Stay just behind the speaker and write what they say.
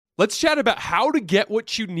Let's chat about how to get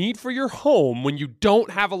what you need for your home when you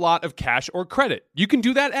don't have a lot of cash or credit. You can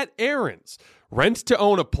do that at Aaron's.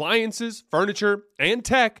 Rent-to-own appliances, furniture, and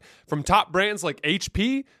tech from top brands like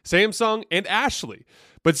HP, Samsung, and Ashley.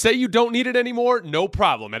 But say you don't need it anymore, no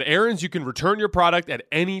problem. At Aaron's, you can return your product at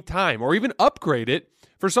any time or even upgrade it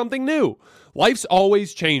for something new. Life's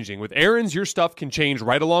always changing. With Aaron's, your stuff can change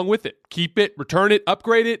right along with it. Keep it, return it,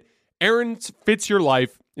 upgrade it. Aaron's fits your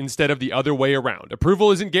life instead of the other way around. Approval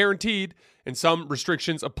isn't guaranteed, and some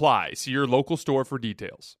restrictions apply. See your local store for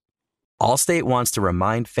details. Allstate wants to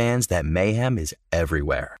remind fans that mayhem is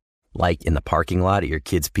everywhere. Like in the parking lot at your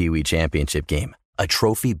kid's Pee Wee Championship game. A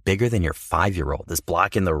trophy bigger than your 5-year-old is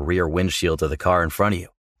blocking the rear windshield of the car in front of you.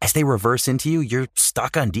 As they reverse into you, you're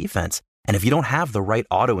stuck on defense. And if you don't have the right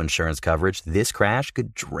auto insurance coverage, this crash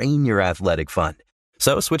could drain your athletic fund.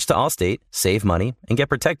 So switch to Allstate, save money, and get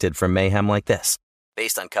protected from mayhem like this.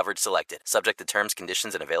 Based on coverage selected, subject to terms,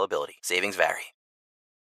 conditions, and availability. Savings vary.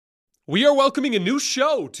 We are welcoming a new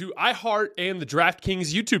show to iHeart and the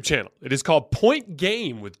DraftKings YouTube channel. It is called Point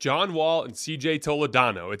Game with John Wall and CJ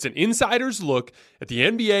Toledano. It's an insider's look at the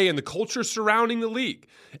NBA and the culture surrounding the league.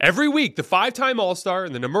 Every week, the 5-time All-Star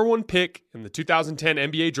and the number 1 pick in the 2010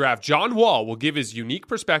 NBA Draft, John Wall, will give his unique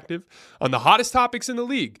perspective on the hottest topics in the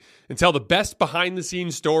league and tell the best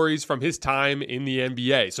behind-the-scenes stories from his time in the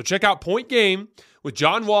NBA. So check out Point Game with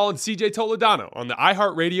John Wall and CJ Toledano on the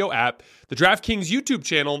iHeartRadio app, the DraftKings YouTube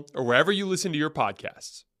channel, or wherever you listen to your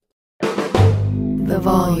podcasts. The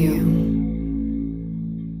Volume.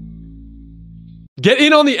 Get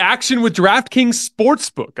in on the action with DraftKings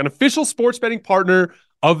Sportsbook, an official sports betting partner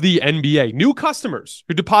of the NBA. New customers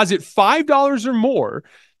who deposit $5 or more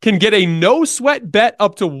can get a no-sweat bet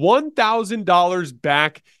up to $1,000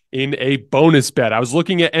 back in a bonus bet. I was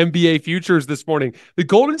looking at NBA futures this morning. The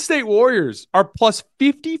Golden State Warriors are plus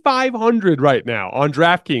 5,500 right now on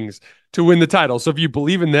DraftKings to win the title. So if you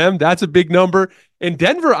believe in them, that's a big number. And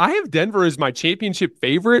Denver, I have Denver as my championship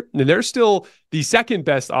favorite, and they're still the second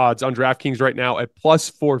best odds on DraftKings right now at plus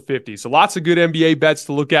 450. So lots of good NBA bets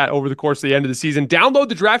to look at over the course of the end of the season. Download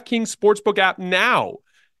the DraftKings Sportsbook app now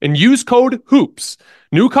and use code HOOPS.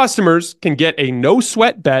 New customers can get a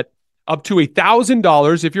no-sweat bet up to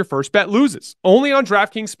 $1,000 if your first bet loses. Only on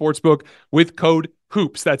DraftKings Sportsbook with code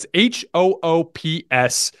HOOPS. That's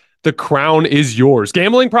HOOPS. The crown is yours.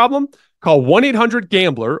 Gambling problem? Call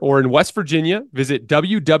 1-800-GAMBLER, or in West Virginia, visit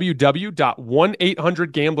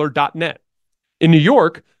www.1800gambler.net. In New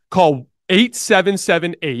York, call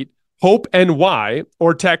 8778-HOPE-NY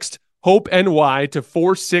or text HOPE-NY to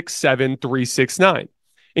 467-369.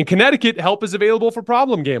 In Connecticut, help is available for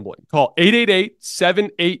problem gambling. Call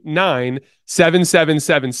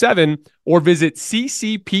 888-789-7777 or visit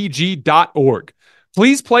ccpg.org.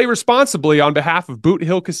 Please play responsibly on behalf of Boot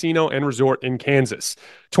Hill Casino and Resort in Kansas.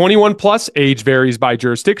 21 plus, age varies by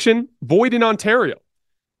jurisdiction, void in Ontario.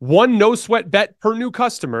 One no-sweat bet per new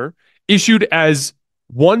customer, issued as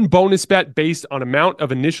one bonus bet based on amount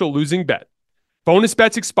of initial losing bet. Bonus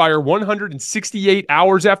bets expire 168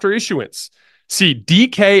 hours after issuance. See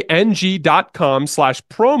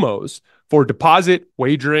dkng.com/promos for deposit,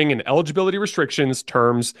 wagering, and eligibility restrictions,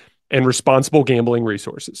 terms, and responsible gambling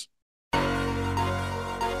resources.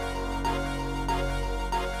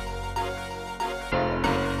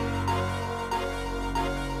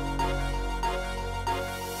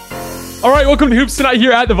 All right, welcome to Hoops Tonight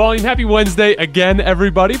here at The Volume. Happy Wednesday again,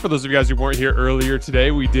 everybody. For those of you guys who weren't here earlier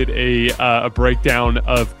today, we did a breakdown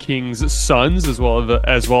of Kings Suns as well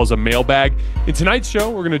as a mailbag. In tonight's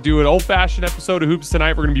show, we're going to do an old-fashioned episode of Hoops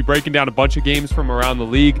Tonight. We're going to be breaking down a bunch of games from around the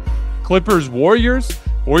league. Clippers, Warriors.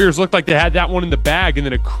 Warriors looked like they had that one in the bag, and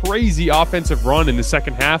then a crazy offensive run in the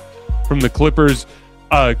second half from the Clippers.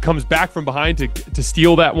 Comes back from behind to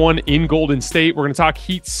steal that one in Golden State. We're going to talk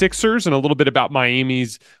Heat-76ers and a little bit about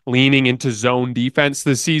Miami's leaning into zone defense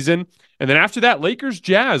this season. And then after that,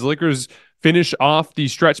 Lakers-Jazz. Lakers finish off the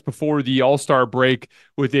stretch before the All-Star break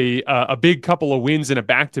with a big couple of wins and a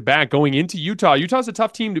back-to-back going into Utah. Utah's a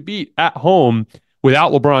tough team to beat at home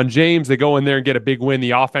without LeBron James. They go in there and get a big win.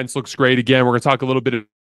 The offense looks great again. We're going to talk a little bit of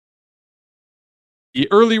the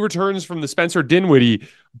early returns from the Spencer Dinwiddie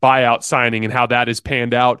buyout signing and how that has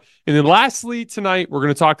panned out. And then lastly, tonight, we're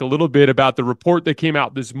going to talk a little bit about the report that came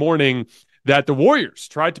out this morning that the Warriors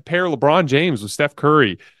tried to pair LeBron James with Steph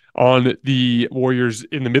Curry on the Warriors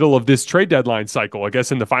in the middle of this trade deadline cycle, I guess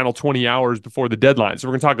in the final 20 hours before the deadline. So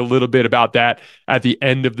we're going to talk a little bit about that at the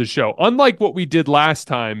end of the show. Unlike what we did last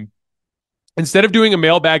time, instead of doing a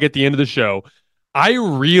mailbag at the end of the show, I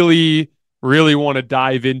really want to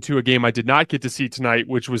dive into a game I did not get to see tonight,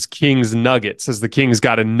 which was Kings Nuggets, as the Kings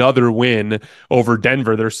got another win over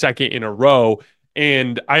Denver, their second in a row.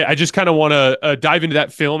 And I just kind of want to dive into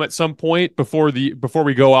that film at some point before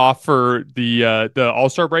we go off for the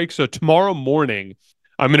All-Star break. So tomorrow morning,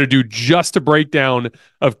 I'm going to do just a breakdown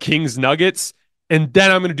of Kings Nuggets, and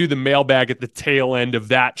then I'm going to do the mailbag at the tail end of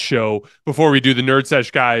that show before we do the Nerd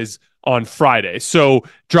Sesh guys on Friday. So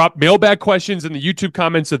drop mailbag questions in the YouTube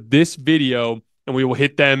comments of this video, and we will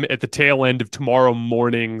hit them at the tail end of tomorrow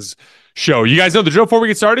morning's show. You guys know the drill. Before we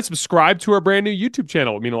get started, subscribe to our brand new YouTube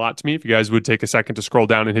channel. It would mean a lot to me if you guys would take a second to scroll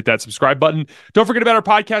down and hit that subscribe button. Don't forget about our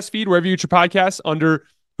podcast feed, wherever you get your podcasts, under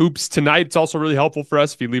Hoops Tonight. It's also really helpful for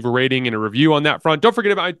us if you leave a rating and a review on that front. Don't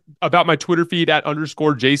forget about my Twitter feed at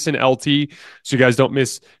 _JasonLT, so you guys don't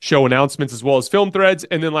miss show announcements as well as film threads.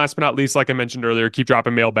 And then last but not least, like I mentioned earlier, keep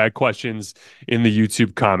dropping mailbag questions in the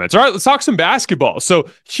YouTube comments. All right, let's talk some basketball. So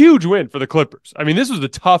huge win for the Clippers. I mean, this was a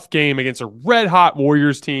tough game against a red-hot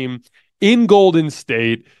Warriors team in Golden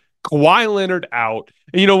State. Kawhi Leonard out.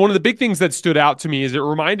 And, one of the big things that stood out to me is it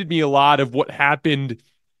reminded me a lot of what happened,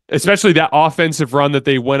 especially that offensive run that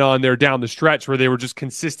they went on there down the stretch, where they were just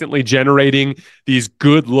consistently generating these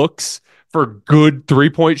good looks for good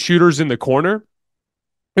three-point shooters in the corner.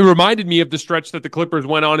 It reminded me of the stretch that the Clippers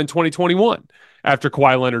went on in 2021 after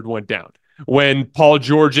Kawhi Leonard went down, when Paul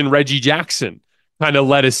George and Reggie Jackson kind of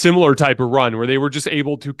led a similar type of run where they were just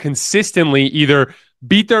able to consistently either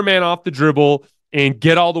beat their man off the dribble and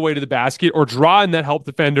get all the way to the basket, or draw in that help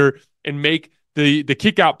defender and make the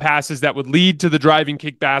kick out passes that would lead to the driving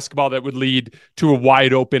kick basketball that would lead to a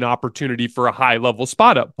wide open opportunity for a high level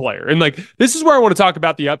spot up player. And this is where I want to talk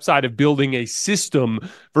about the upside of building a system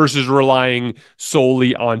versus relying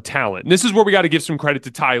solely on talent. And this is where we got to give some credit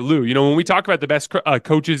to Ty Lue. When we talk about the best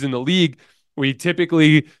coaches in the league, we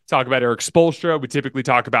typically talk about Eric Spoelstra. We typically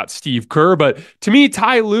talk about Steve Kerr. But to me,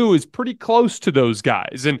 Ty Lue is pretty close to those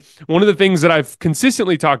guys. And one of the things that I've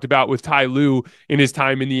consistently talked about with Ty Lue in his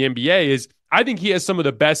time in the NBA is I think he has some of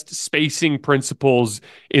the best spacing principles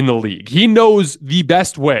in the league. He knows the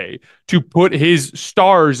best way to put his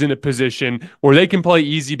stars in a position where they can play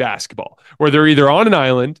easy basketball, where they're either on an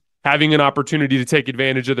island having an opportunity to take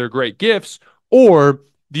advantage of their great gifts, or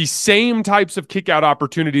the same types of kick-out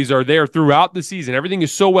opportunities are there throughout the season. Everything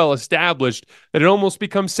is so well established that it almost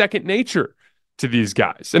becomes second nature to these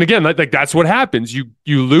guys. And again, that's what happens. You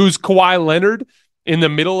lose Kawhi Leonard in the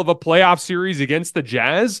middle of a playoff series against the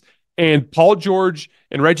Jazz, and Paul George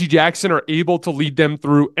and Reggie Jackson are able to lead them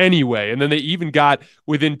through anyway. And then they even got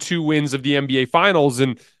within 2 wins of the NBA Finals.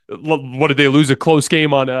 And what did they lose a close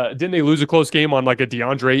game on? Didn't they lose a close game on like a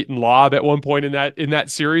DeAndre Ayton lob at one point in that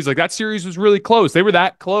series? Like, that series was really close. They were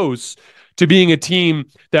that close to being a team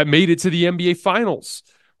that made it to the NBA Finals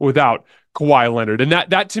without Kawhi Leonard. And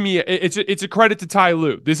that to me, it's a credit to Ty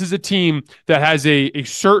Lue. This is a team that has a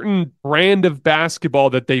certain brand of basketball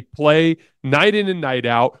that they play night in and night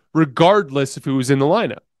out, regardless of who's in the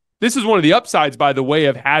lineup. This is one of the upsides, by the way,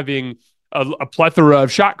 of having a plethora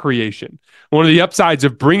of shot creation. One of the upsides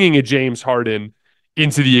of bringing a James Harden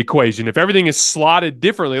into the equation. If everything is slotted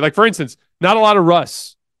differently, like for instance, not a lot of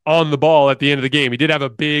Russ on the ball at the end of the game. He did have a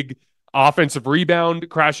big offensive rebound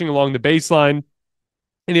crashing along the baseline,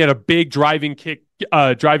 and he had a big driving kick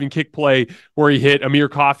play where he hit Amir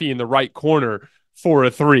Coffey in the right corner for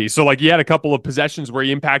a 3. So he had a couple of possessions where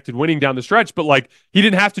he impacted winning down the stretch, but he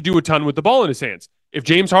didn't have to do a ton with the ball in his hands. If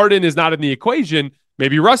James Harden is not in the equation,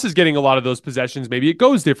 maybe Russ is getting a lot of those possessions. Maybe it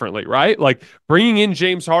goes differently, right? Bringing in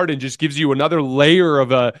James Harden just gives you another layer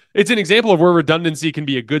of it's an example of where redundancy can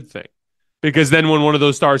be a good thing, because then when one of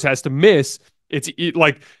those stars has to miss, it's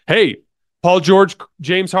hey, Paul George,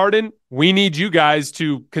 James Harden, we need you guys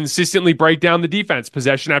to consistently break down the defense,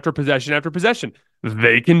 possession after possession after possession.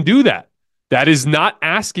 They can do that. That is not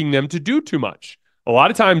asking them to do too much. A lot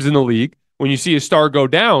of times in the league, when you see a star go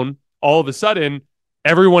down, all of a sudden,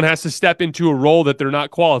 everyone has to step into a role that they're not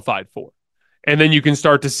qualified for. And then you can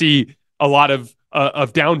start to see a lot of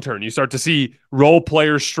downturn. You start to see role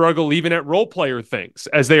players struggle even at role player things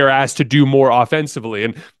as they are asked to do more offensively.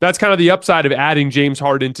 And that's kind of the upside of adding James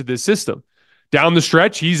Harden to this system. Down the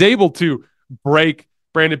stretch, he's able to break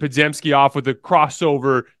Brandon Podziemski off with a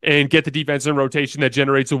crossover and get the defense in rotation that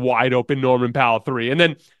generates a wide open Norman Powell 3. And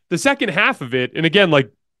then the second half of it, and again,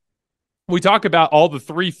 we talk about all the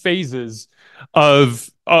 3 phases of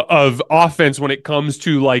offense when it comes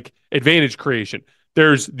to advantage creation.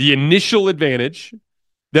 There's the initial advantage,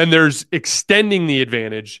 then there's extending the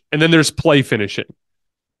advantage, and then there's play finishing.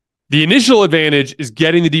 The initial advantage is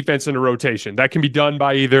getting the defense into rotation. That can be done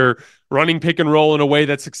by either running pick and roll in a way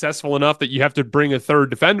that's successful enough that you have to bring a third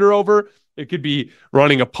defender over. It could be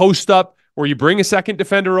running a post up where you bring a second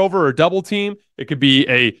defender over or a double team. It could be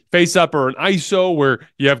a face-up or an ISO where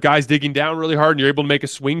you have guys digging down really hard and you're able to make a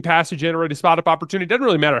swing pass to generate a spot-up opportunity. It doesn't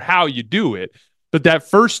really matter how you do it, but that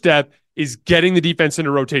first step is getting the defense into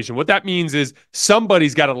rotation. What that means is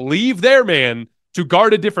somebody's got to leave their man to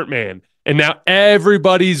guard a different man. And now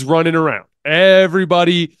everybody's running around.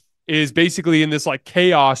 Everybody is basically in this like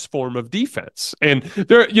chaos form of defense. And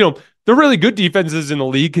they're really good defenses in the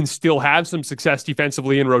league can still have some success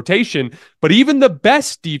defensively in rotation, but even the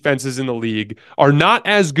best defenses in the league are not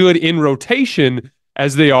as good in rotation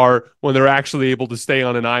as they are when they're actually able to stay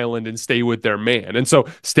on an island and stay with their man. And so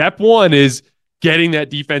step one is getting that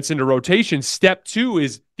defense into rotation. Step two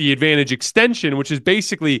is the advantage extension, which is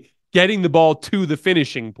basically getting the ball to the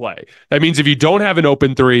finishing play. That means if you don't have an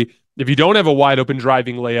open three, if you don't have a wide open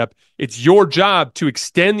driving layup, it's your job to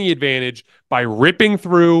extend the advantage by ripping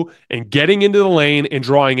through and getting into the lane and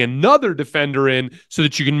drawing another defender in so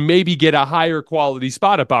that you can maybe get a higher quality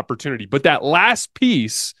spot up opportunity. But that last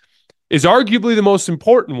piece is arguably the most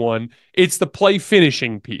important one. It's the play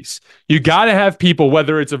finishing piece. You got to have people,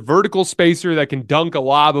 whether it's a vertical spacer that can dunk a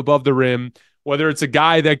lob above the rim, whether it's a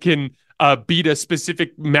guy that can beat a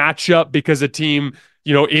specific matchup because a team,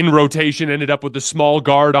 in rotation ended up with a small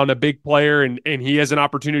guard on a big player and he has an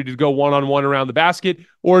opportunity to go one-on-one around the basket,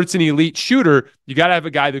 or it's an elite shooter. You got to have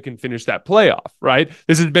a guy that can finish that playoff, right?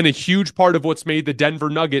 This has been a huge part of what's made the Denver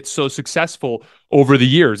Nuggets so successful over the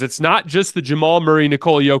years. It's not just the Jamal Murray,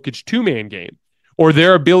 Nikola Jokic two-man game or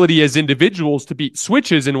their ability as individuals to beat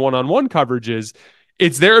switches in one-on-one coverages.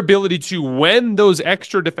 It's their ability to, when those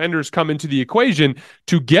extra defenders come into the equation,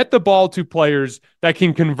 to get the ball to players that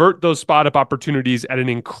can convert those spot-up opportunities at an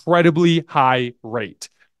incredibly high rate.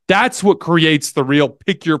 That's what creates the real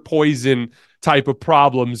pick-your-poison type of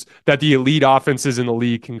problems that the elite offenses in the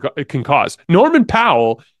league can cause. Norman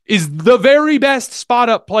Powell is the very best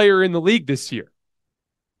spot-up player in the league this year.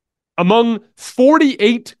 Among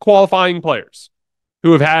 48 qualifying players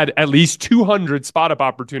who have had at least 200 spot-up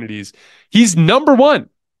opportunities, he's number one.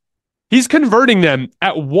 He's converting them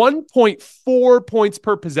at 1.4 points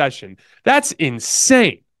per possession. That's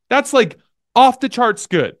insane. That's like off the charts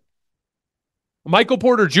good. Michael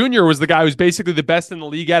Porter Jr. was the guy who's basically the best in the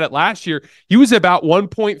league at it last year. He was about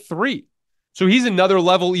 1.3. So he's another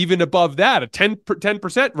level even above that, a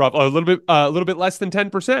 10% rough, a little bit less than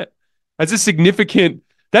 10%. That's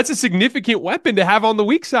a significant weapon to have on the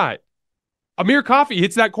weak side. Amir Coffey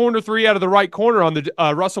hits that corner three out of the right corner on the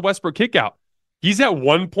Russell Westbrook kickout. He's at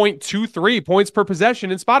 1.23 points per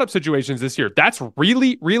possession in spot-up situations this year. That's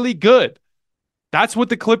really, really good. That's what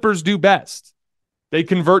the Clippers do best. They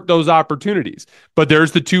convert those opportunities. But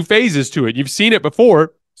there's the two phases to it. You've seen it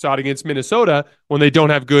before. Saw it against Minnesota when they don't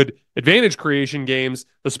have good advantage creation games.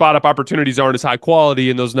 The spot-up opportunities aren't as high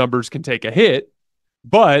quality and those numbers can take a hit.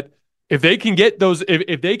 But if they can get those,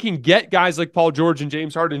 if they can get guys like Paul George and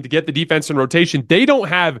James Harden to get the defense in rotation, they don't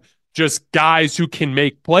have just guys who can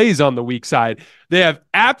make plays on the weak side. They have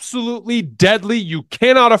absolutely deadly, you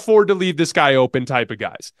cannot afford to leave this guy open type of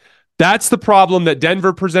guys. That's the problem that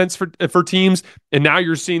Denver presents for teams, and now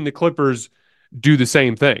you're seeing the Clippers do the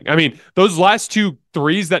same thing. I mean, those last two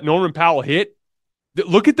threes that Norman Powell hit,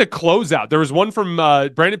 look at the closeout. There was one from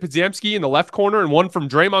Brandon Podziemski in the left corner and one from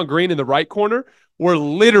Draymond Green in the right corner, where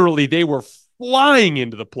literally they were flying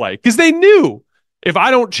into the play because they knew if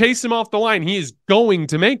I don't chase him off the line, he is going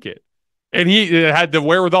to make it. And he had the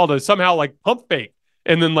wherewithal to somehow like pump fake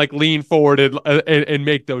and then like lean forward and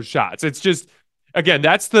make those shots. It's just, again,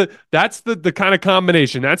 that's the kind of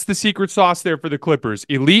combination. That's the secret sauce there for the Clippers.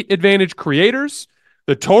 Elite advantage creators,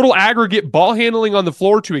 the total aggregate ball handling on the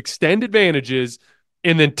floor to extend advantages,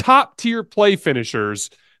 and then top tier play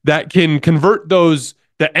finishers that can convert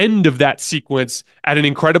the end of that sequence at an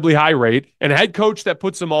incredibly high rate, and a head coach that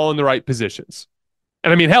puts them all in the right positions.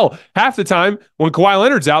 And I mean, hell, half the time when Kawhi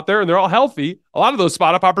Leonard's out there and they're all healthy, a lot of those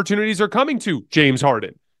spot up opportunities are coming to James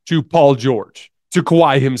Harden, to Paul George, to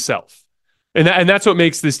Kawhi himself. And that's what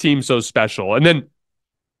makes this team so special. And then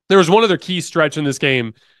there was one other key stretch in this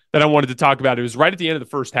game that I wanted to talk about. It was right at the end of the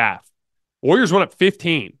first half. Warriors went up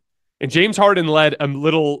 15, and James Harden led a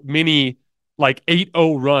little mini like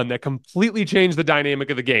 8-0 run that completely changed the dynamic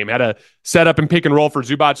of the game. Had a setup and pick and roll for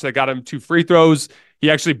Zubac that got him 2 free throws.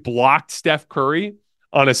 He actually blocked Steph Curry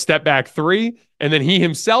on a step back three, and then he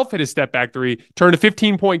himself hit a step back three, turned a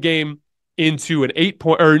 15-point game into an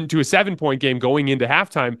 7-point game going into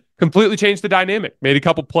halftime. Completely changed the dynamic. Made a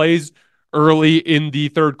couple plays early in the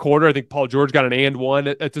third quarter. I think Paul George got an and one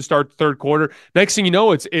at the start of the third quarter. Next thing you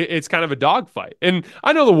know, it's kind of a dogfight. And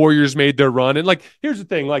I know the Warriors made their run. And like, here's the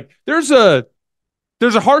thing: like, there's a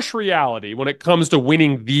harsh reality when it comes to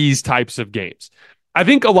winning these types of games. I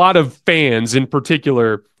think a lot of fans in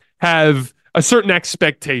particular have a certain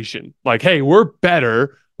expectation. Like, hey, we're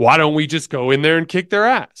better. Why don't we just go in there and kick their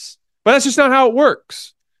ass? But that's just not how it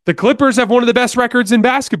works. The Clippers have one of the best records in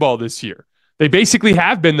basketball this year. They basically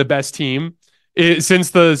have been the best team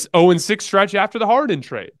since the 0-6 stretch after the Harden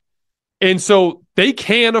trade. And so they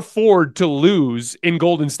can afford to lose in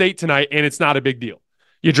Golden State tonight, and it's not a big deal.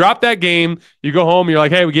 You drop that game, you go home, you're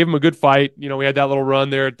like, hey, we gave them a good fight. You know, we had that little run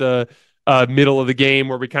there at the middle of the game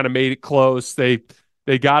where we kind of made it close. They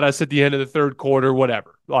got us at the end of the third quarter,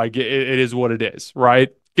 whatever. Like, it is what it is, right?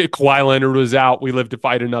 Kawhi Leonard was out. We live to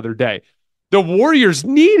fight another day. The Warriors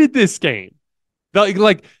needed this game.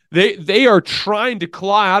 Like they are trying to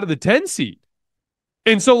claw out of the 10 seed.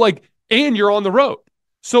 And so, like, and you're on the road.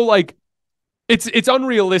 So, like, it's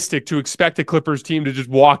unrealistic to expect a Clippers team to just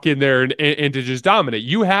walk in there and to just dominate.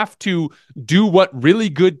 You have to do what really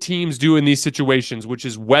good teams do in these situations, which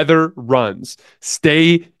is weather runs,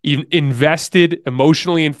 stay invested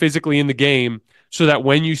emotionally and physically in the game so that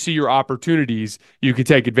when you see your opportunities, you can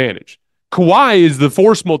take advantage. Kawhi is the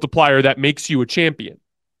force multiplier that makes you a champion.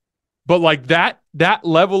 But like that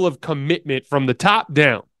level of commitment from the top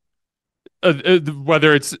down,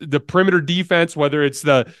 whether it's the perimeter defense, whether it's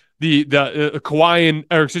the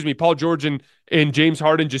Kawhi Paul George and James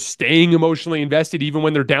Harden just staying emotionally invested even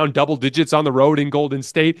when they're down double digits on the road in Golden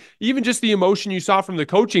State, even just the emotion you saw from the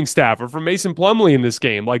coaching staff or from Mason Plumlee in this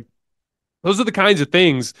game, like those are the kinds of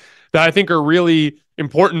things that I think are really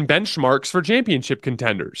important benchmarks for championship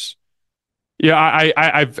contenders. Yeah,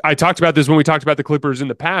 I talked about this when we talked about the Clippers in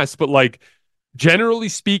the past, but like generally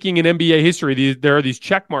speaking in NBA history, there are these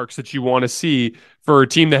check marks that you want to see for a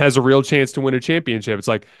team that has a real chance to win a championship. It's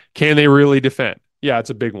like, can they really defend? Yeah,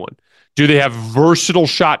 it's a big one. Do they have versatile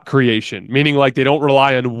shot creation? Meaning like they don't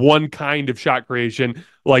rely on one kind of shot creation,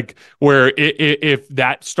 like where if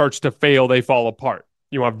that starts to fail, they fall apart.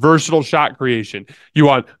 You want versatile shot creation. You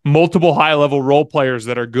want multiple high-level role players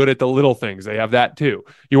that are good at the little things. They have that too.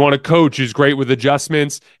 You want a coach who's great with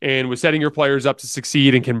adjustments and with setting your players up to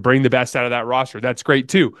succeed and can bring the best out of that roster. That's great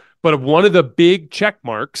too. But one of the big check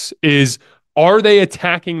marks is, are they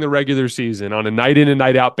attacking the regular season on a night in and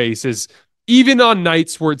night out basis, even on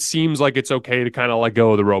nights where it seems like it's okay to kind of let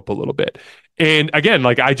go of the rope a little bit? And again,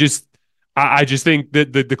 like I just think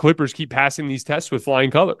that the Clippers keep passing these tests with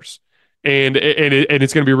flying colors. And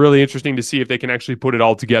it's going to be really interesting to see if they can actually put it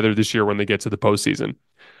all together this year when they get to the postseason.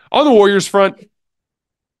 On the Warriors front,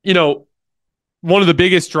 you know, one of the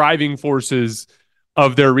biggest driving forces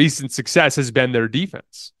of their recent success has been their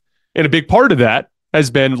defense. And a big part of that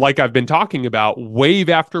has been, like I've been talking about, wave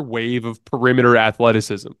after wave of perimeter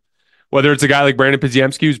athleticism. Whether it's a guy like Brandon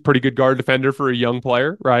Podziemski, who's a pretty good guard defender for a young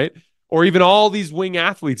player, right? Or even all these wing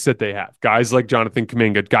athletes that they have. Guys like Jonathan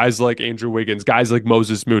Kuminga, guys like Andrew Wiggins, guys like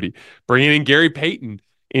Moses Moody, bringing in Gary Payton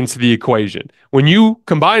into the equation. When you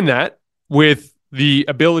combine that with the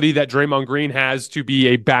ability that Draymond Green has to be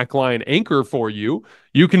a backline anchor for you,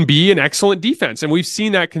 you can be an excellent defense. And we've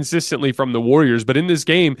seen that consistently from the Warriors. But in this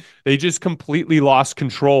game, they just completely lost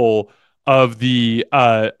control of the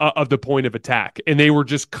point of attack. And they were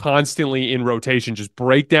just constantly in rotation, just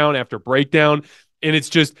breakdown after breakdown. And it's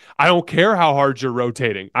just, I don't care how hard you're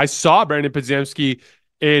rotating. I saw Brandon Podziemski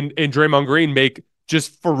and Draymond Green make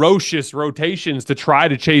just ferocious rotations to try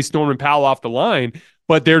to chase Norman Powell off the line,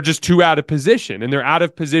 but they're just too out of position. And they're out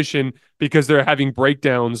of position because they're having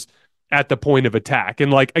breakdowns at the point of attack.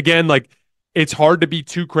 And like, again, like it's hard to be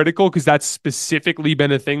too critical because that's specifically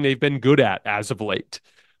been a thing they've been good at as of late.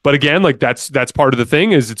 But again, like that's part of the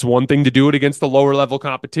thing is it's one thing to do it against the lower level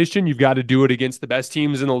competition. You've got to do it against the best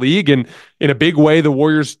teams in the league. And in a big way, the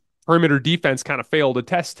Warriors perimeter defense kind of failed a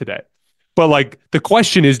test today. But like the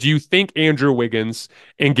question is, do you think Andrew Wiggins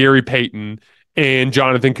and Gary Payton and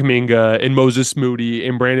Jonathan Kuminga and Moses Moody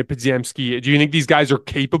and Brandon Podziemski, do you think these guys are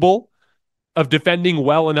capable of defending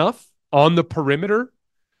well enough on the perimeter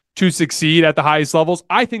to succeed at the highest levels?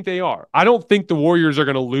 I think they are. I don't think the Warriors are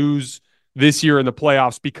going to lose this year in the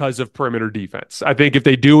playoffs because of perimeter defense. I think if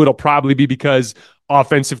they do, it'll probably be because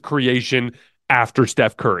offensive creation after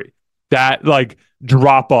Steph Curry. That like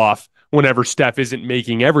drop off whenever Steph isn't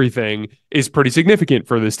making everything is pretty significant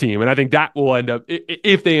for this team. And I think that will end up,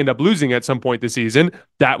 if they end up losing at some point this season,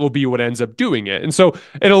 that will be what ends up doing it. And so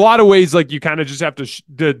in a lot of ways, like you kind of just have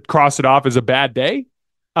to cross it off as a bad day.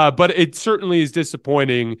 But it certainly is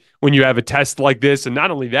disappointing when you have a test like this. And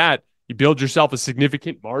not only that, you build yourself a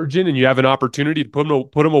significant margin and you have an opportunity to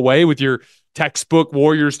put them away with your textbook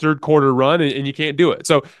Warriors third quarter run and you can't do it.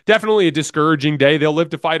 So definitely a discouraging day. They'll live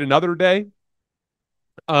to fight another day.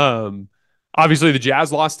 Obviously the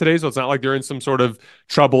Jazz lost today, so it's not like they're in some sort of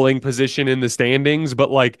troubling position in the standings,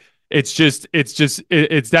 but like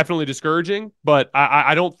It's definitely discouraging, but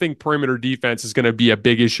I don't think perimeter defense is going to be a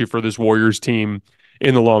big issue for this Warriors team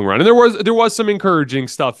in the long run. And there was some encouraging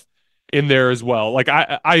stuff in there as well. Like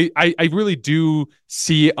I really do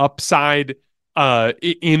see upside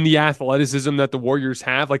in the athleticism that the Warriors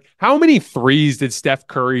have. Like, how many threes did Steph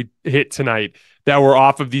Curry hit tonight that were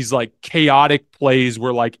off of these like chaotic plays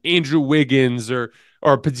where like Andrew Wiggins or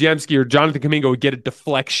Podziemski or Jonathan Kuminga would get a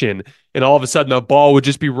deflection, and all of a sudden the ball would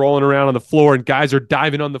just be rolling around on the floor and guys are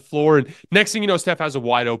diving on the floor, and next thing you know, Steph has a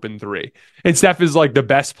wide open three. And Steph is like the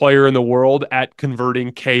best player in the world at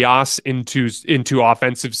converting chaos into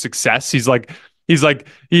offensive success. He like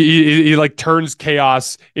turns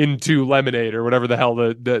chaos into lemonade or whatever the hell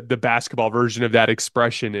the basketball version of that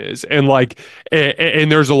expression is. And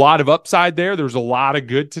there's a lot of upside there. There's a lot of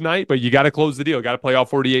good tonight, but you got to close the deal. Got to play all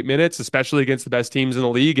 48 minutes, especially against the best teams in the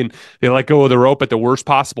league. And they let go of the rope at the worst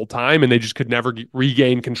possible time, and they just could never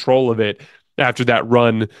regain control of it after that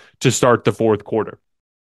run to start the fourth quarter.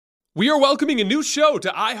 We are welcoming a new show to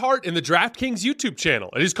iHeart and the DraftKings YouTube channel.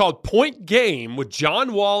 It is called Point Game with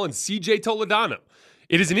John Wall and CJ Toledano.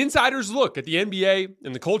 It is an insider's look at the NBA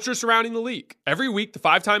and the culture surrounding the league. Every week, the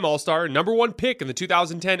five-time All-Star and number one pick in the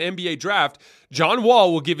 2010 NBA Draft, John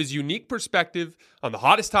Wall will give his unique perspective on the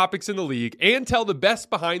hottest topics in the league and tell the best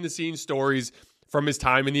behind-the-scenes stories from his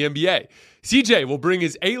time in the NBA. CJ will bring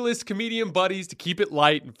his A-list comedian buddies to keep it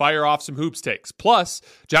light and fire off some hoops takes. Plus,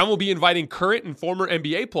 John will be inviting current and former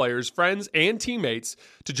NBA players, friends, and teammates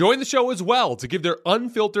to join the show as well to give their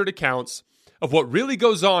unfiltered accounts of what really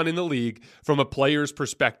goes on in the league from a player's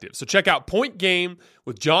perspective. So check out Point Game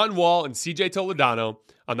with John Wall and CJ Toledano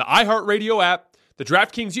on the iHeartRadio app, the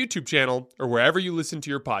DraftKings YouTube channel, or wherever you listen to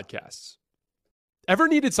your podcasts. Ever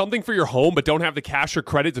needed something for your home but don't have the cash or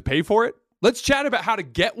credit to pay for it? Let's chat about how to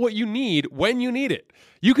get what you need when you need it.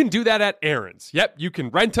 You can do that at Aaron's. Yep, you can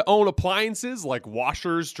rent to own appliances like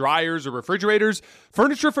washers, dryers, or refrigerators,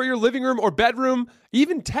 furniture for your living room or bedroom,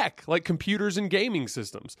 even tech like computers and gaming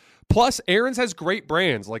systems. Plus, Aaron's has great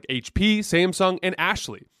brands like HP, Samsung, and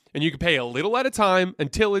Ashley. And you can pay a little at a time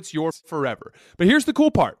until it's yours forever. But here's the cool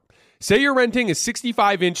part. Say you're renting a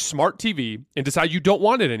 65-inch smart TV and decide you don't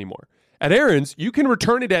want it anymore. At Aaron's, you can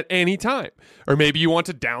return it at any time. Or maybe you want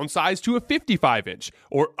to downsize to a 55-inch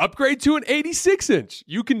or upgrade to an 86-inch.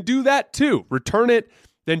 You can do that too. Return it,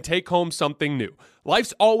 then take home something new.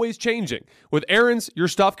 Life's always changing. With Aaron's, your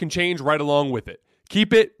stuff can change right along with it.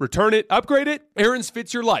 Keep it, return it, upgrade it. Aaron's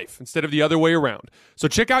fits your life instead of the other way around. So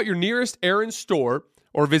check out your nearest Aaron's store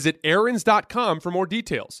or visit aarons.com for more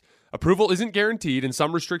details. Approval isn't guaranteed and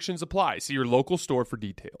some restrictions apply. See your local store for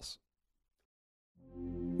details.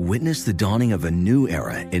 Witness the dawning of a new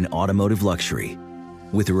era in automotive luxury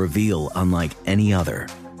with a reveal unlike any other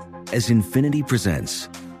as Infiniti presents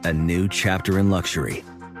a new chapter in luxury,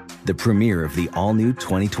 the premiere of the all-new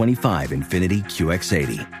 2025 Infiniti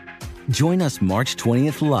QX80. Join us March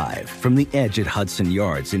 20th live from the Edge at Hudson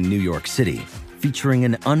Yards in New York City, featuring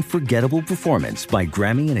an unforgettable performance by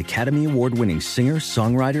Grammy and Academy Award-winning singer,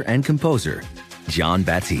 songwriter, and composer Jon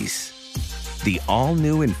Batiste. The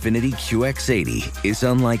all-new Infiniti QX80 is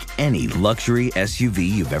unlike any luxury SUV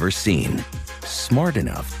you've ever seen. Smart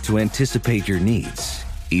enough to anticipate your needs,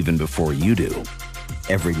 even before you do.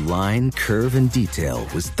 Every line, curve, and detail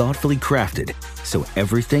was thoughtfully crafted, so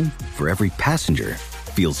everything for every passenger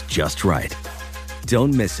feels just right.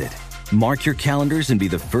 Don't miss it. Mark your calendars and be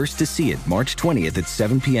the first to see it March 20th at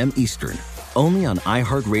 7 p.m. Eastern, only on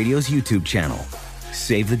iHeartRadio's YouTube channel.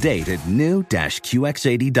 Save the date at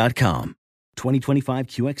new-QX80.com. 2025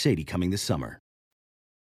 QX80 coming this summer.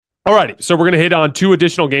 All righty, so we're going to hit on two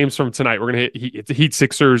additional games from tonight. We're going to hit the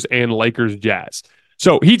Heat-Sixers and Lakers-Jazz.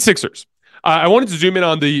 So Heat-Sixers. I wanted to zoom in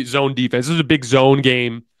on the zone defense. This is a big zone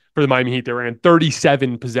game for the Miami Heat. They ran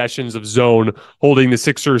 37 possessions of zone, holding the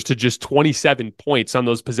Sixers to just 27 points on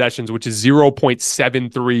those possessions, which is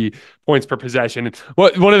 0.73 points per possession. And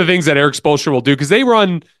one of the things that Eric Spoelstra will do, because they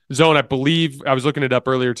run zone, I believe, I was looking it up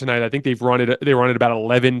earlier tonight, I think they run it about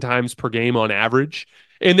 11 times per game on average.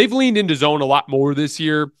 And they've leaned into zone a lot more this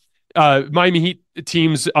year. Miami Heat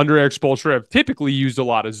teams under Eric Spoelstra have typically used a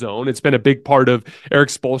lot of zone. It's been a big part of Eric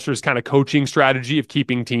Spoelstra's kind of coaching strategy of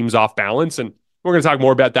keeping teams off balance. And we're going to talk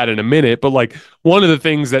more about that in a minute, but like one of the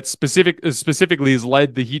things that specifically has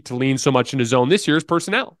led the Heat to lean so much into zone this year is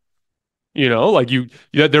personnel. You know, like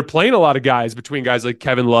they're playing a lot of guys between guys like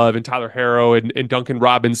Kevin Love and Tyler Herro and Duncan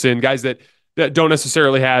Robinson, guys that don't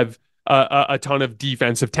necessarily have a ton of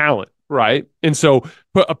defensive talent, right? And so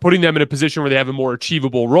putting them in a position where they have a more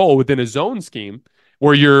achievable role within a zone scheme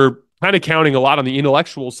where you're kind of counting a lot on the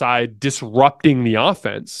intellectual side, disrupting the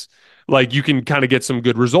offense, like you can kind of get some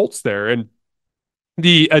good results there. And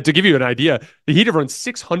To give you an idea, the Heat have run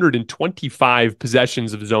 625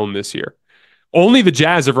 possessions of zone this year. Only the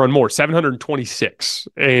Jazz have run more, 726.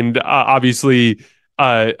 And obviously,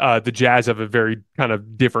 the Jazz have a very kind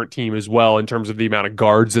of different team as well in terms of the amount of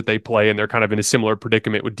guards that they play, and they're kind of in a similar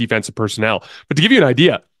predicament with defensive personnel. But to give you an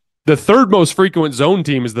idea, the third most frequent zone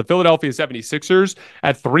team is the Philadelphia 76ers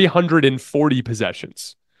at 340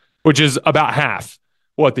 possessions, which is about half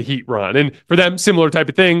what the Heat run. And for them, similar type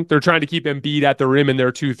of thing. They're trying to keep Embiid at the rim in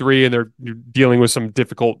their 2-3, and they're dealing with some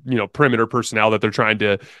difficult, perimeter personnel that they're trying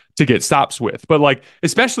to get stops with. But like,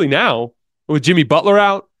 especially now with Jimmy Butler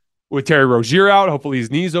out, with Terry Rozier out, hopefully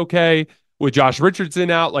his knee's okay, with Josh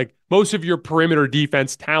Richardson out, like most of your perimeter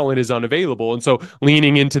defense talent is unavailable. And so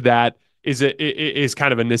leaning into that is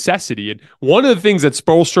kind of a necessity. And one of the things that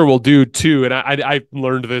Spoelstra will do too, and I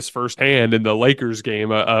learned this firsthand in the Lakers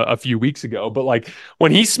game a few weeks ago, but like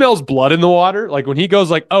when he smells blood in the water, like when he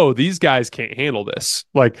goes like, oh, these guys can't handle this.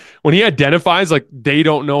 Like when he identifies like they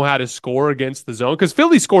don't know how to score against the zone, because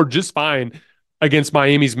Philly scored just fine against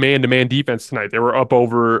Miami's man-to-man defense tonight. They were up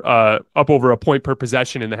over a point per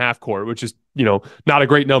possession in the half court, which is, not a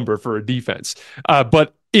great number for a defense.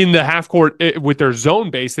 But in the half court with their zone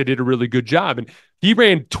base, they did a really good job. And he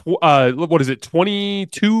ran,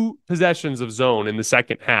 22 possessions of zone in the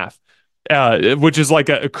second half, which is like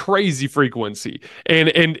a crazy frequency.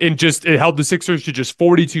 And just it held the Sixers to just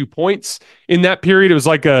 42 points in that period. It was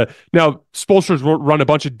like now Spoelstra's run a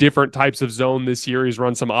bunch of different types of zone this year. He's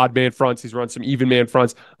run some odd man fronts. He's run some even man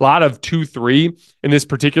fronts, a lot of 2-3 in this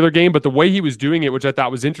particular game. But the way he was doing it, which I thought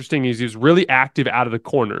was interesting, is he was really active out of the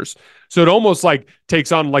corners. So it almost like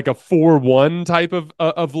takes on like a 4-1 type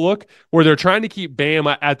of look where they're trying to keep Bam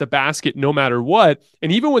at the basket no matter what.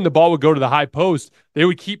 And even when the ball would go to the high post, they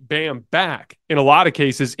would keep Bam back in a lot of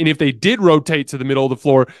cases. And if they did rotate to the middle of the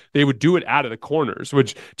floor, they would do it out of the corners,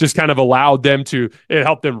 which just kind of allowed them it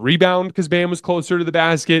helped them rebound because Bam was closer to the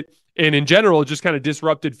basket. And in general, it just kind of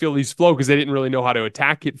disrupted Philly's flow because they didn't really know how to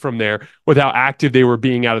attack it from there with how active they were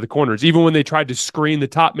being out of the corners. Even when they tried to screen the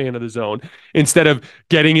top man of the zone, instead of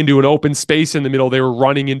getting into an open space in the middle, they were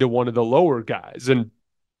running into one of the lower guys. And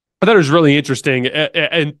I thought it was really interesting.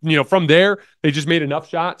 And from there, they just made enough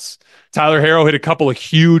shots. Tyler Herro hit a couple of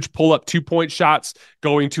huge pull-up 2-point shots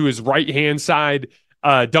going to his right-hand side.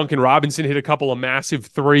 Duncan Robinson hit a couple of massive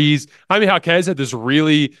threes. Jaime Jaquez had this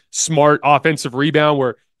really smart offensive rebound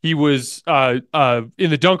where he was in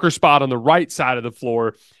the dunker spot on the right side of the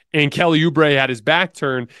floor, and Kelly Oubre had his back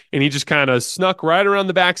turned, and he just kind of snuck right around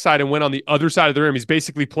the backside and went on the other side of the rim. He's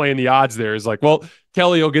basically playing the odds there. He's like, well,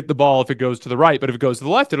 Kelly will get the ball if it goes to the right, but if it goes to the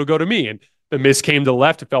left, it'll go to me. And the miss came to the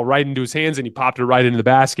left. It fell right into his hands, and he popped it right into the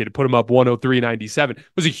basket. It put him up 103-97. It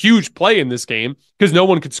was a huge play in this game because no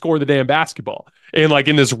one could score the damn basketball. And like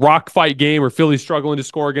in this rock fight game where Philly's struggling to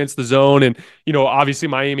score against the zone, and obviously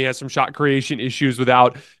Miami has some shot creation issues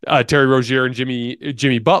without Terry Rozier and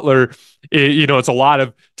Jimmy Butler. It's a lot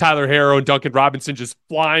of Tyler Herro and Duncan Robinson just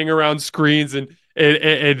flying around screens and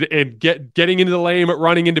getting into the lane, but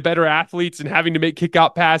running into better athletes and having to make kick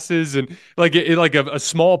out passes, and like a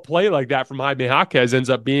small play like that from Jaime Jaquez ends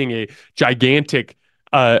up being a gigantic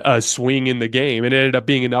swing in the game, and it ended up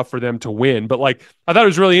being enough for them to win. But like I thought it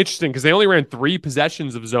was really interesting because they only ran 3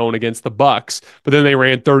 possessions of zone against the Bucks, but then they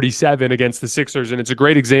ran 37 against the Sixers, and it's a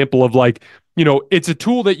great example of like it's a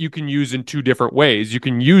tool that you can use in 2 different ways. You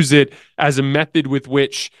can use it as a method with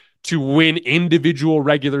which to win individual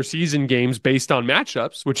regular season games based on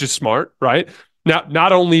matchups, which is smart, right? Now,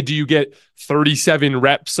 not only do you get 37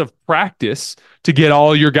 reps of practice to get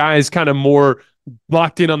all your guys kind of more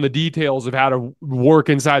locked in on the details of how to work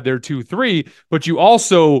inside their 2-3, but you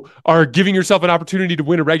also are giving yourself an opportunity to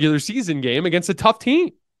win a regular season game against a tough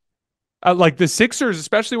team. Like the Sixers,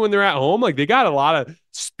 especially when they're at home, like they got a lot of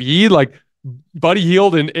speed, like Buddy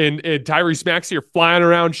Hield and Tyrese Maxey are flying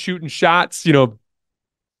around shooting shots,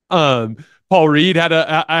 Paul Reed had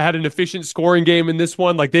an efficient scoring game in this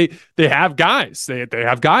one. Like they have guys. They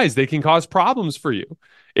have guys. They can cause problems for you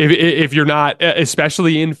if you're not,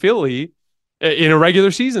 especially in Philly, in a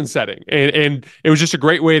regular season setting. And it was just a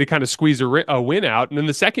great way to kind of squeeze a win out. And then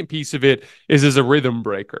the second piece of it is as a rhythm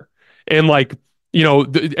breaker. And like,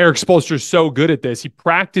 Eric Spoelstra is so good at this. He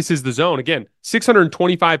practices the zone. Again,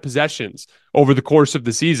 625 possessions over the course of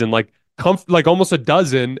the season. Like almost a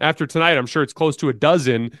dozen after tonight. I'm sure it's close to a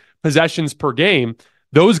dozen possessions per game.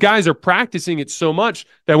 Those guys are practicing it so much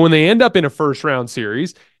that when they end up in a first round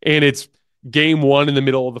series and it's game 1 in the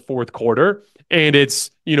middle of the fourth quarter and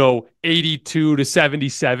it's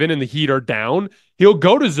 82-77 and the Heat are down, he'll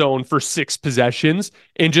go to zone for 6 possessions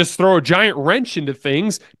and just throw a giant wrench into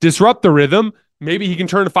things, disrupt the rhythm, maybe he can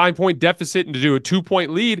turn a 5-point deficit into a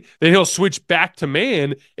 2-point lead. Then he'll switch back to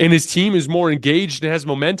man, and his team is more engaged and has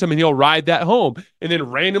momentum, and he'll ride that home. And then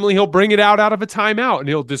randomly he'll bring it out of a timeout, and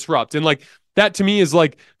he'll disrupt. And like that to me is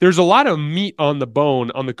like there's a lot of meat on the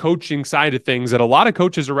bone on the coaching side of things that a lot of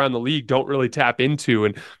coaches around the league don't really tap into.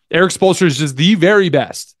 And Eric Spoelstra is just the very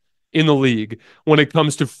best in the league when it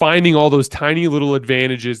comes to finding all those tiny little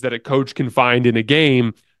advantages that a coach can find in a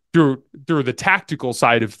game through the tactical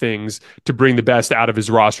side of things to bring the best out of his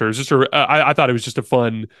roster. I thought it was just a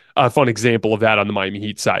fun example of that on the Miami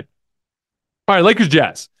Heat side. All right, Lakers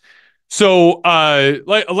Jazz. So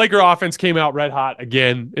Laker offense came out red hot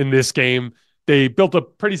again in this game. They built a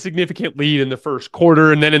pretty significant lead in the first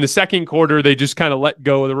quarter, and then in the second quarter, they just kind of let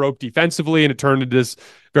go of the rope defensively, and it turned into this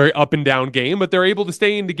very up and down game. But they're able to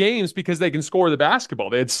stay into games because they can score the basketball.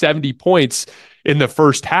 They had 70 points in the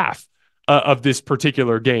first half of this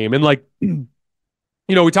particular game. And like,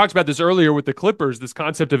 we talked about this earlier with the Clippers, this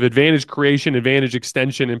concept of advantage creation, advantage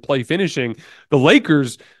extension, and play finishing. The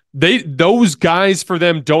Lakers, those guys for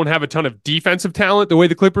them don't have a ton of defensive talent the way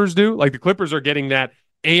the Clippers do. Like the Clippers are getting that,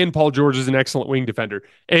 and Paul George is an excellent wing defender,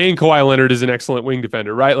 and Kawhi Leonard is an excellent wing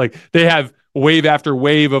defender, right? Like they have wave after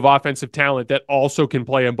wave of offensive talent that also can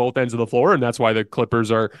play on both ends of the floor, and that's why the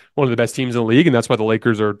Clippers are one of the best teams in the league, and that's why the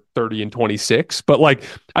Lakers are 30-26. But like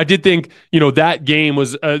I did think, that game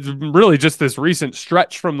was really just this recent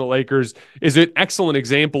stretch from the Lakers is an excellent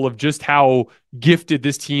example of just how gifted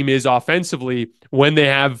this team is offensively when they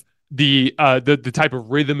have the type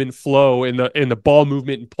of rhythm and flow in the ball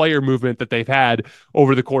movement and player movement that they've had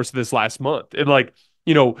over the course of this last month. And like,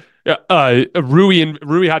 Rui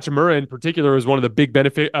Hachimura in particular was one of the big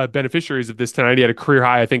beneficiaries of this tonight. He had a career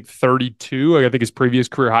high, I think 32. I think his previous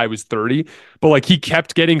career high was 30. But like he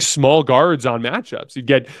kept getting small guards on matchups. He'd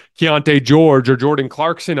get Keontae George or Jordan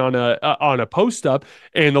Clarkson on a post up,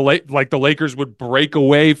 and the Lakers would break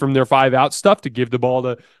away from their 5-out stuff to give the ball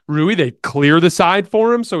to Rui. They clear the side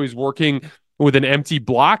for him, so he's working with an empty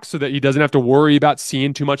block so that he doesn't have to worry about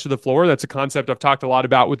seeing too much of the floor. That's a concept I've talked a lot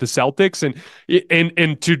about with the Celtics.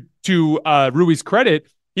 And to Rui's credit,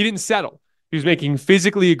 he didn't settle. He was making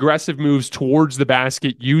physically aggressive moves towards the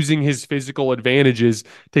basket, using his physical advantages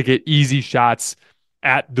to get easy shots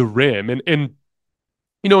at the rim. And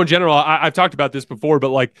in general, I've talked about this before, but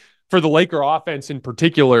like for the Laker offense in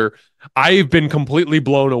particular, I've been completely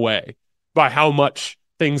blown away by how much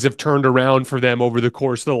things have turned around for them over the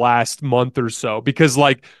course of the last month or so. Because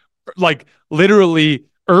like literally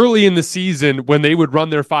early in the season when they would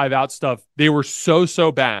run their 5-out stuff, they were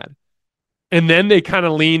so bad. And then they kind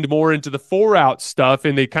of leaned more into the 4-out stuff,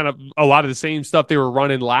 and they kind of a lot of the same stuff they were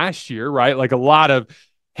running last year, right? Like a lot of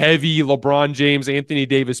heavy LeBron James, Anthony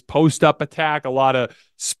Davis post-up attack, a lot of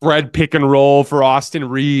spread pick and roll for Austin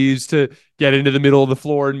Reeves to get into the middle of the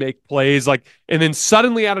floor and make plays. Like, and then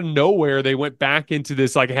suddenly out of nowhere, they went back into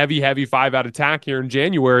this like heavy 5-out attack here in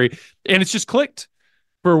January, and it's just clicked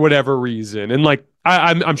for whatever reason. And like,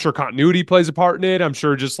 I'm sure continuity plays a part in it. I'm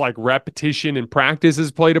sure just like repetition and practice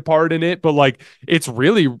has played a part in it, but like it's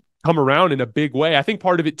really come around in a big way. I think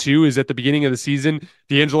part of it too is at the beginning of the season,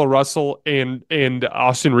 D'Angelo Russell and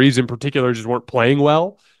Austin Reeves in particular just weren't playing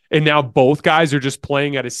well. And now both guys are just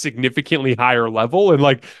playing at a significantly higher level. And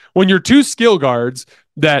like when you're two skill guards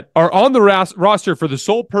that are on the roster for the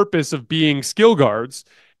sole purpose of being skill guards,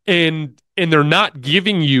 and they're not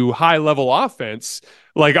giving you high level offense,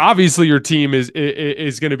 like obviously your team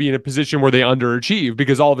is going to be in a position where they underachieve,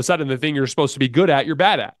 because all of a sudden the thing you're supposed to be good at, you're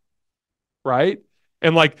bad at, right?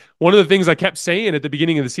 And like one of the things I kept saying at the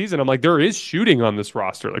beginning of the season, I'm like, there is shooting on this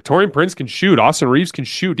roster. Like Taurean Prince can shoot, Austin Reeves can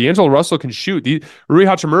shoot, D'Angelo Russell can shoot, Rui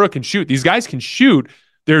Hachimura can shoot. These guys can shoot.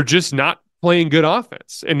 They're just not playing good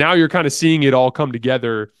offense. And now you're kind of seeing it all come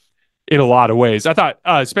together in a lot of ways. I thought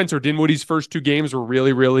Spencer Dinwiddie's first 2 games were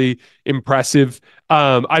really, really impressive.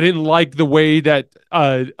 I didn't like the way that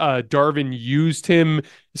Darvin used him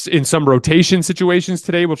in some rotation situations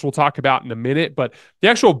today, which we'll talk about in a minute. But the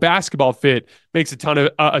actual basketball fit makes a ton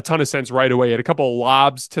of sense right away. He had a couple of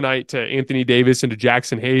lobs tonight to Anthony Davis and to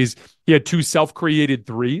Jackson Hayes. He had 2 self-created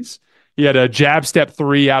threes. He had a jab step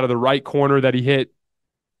 3 out of the right corner that he hit.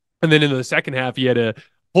 And then in the second half, he had a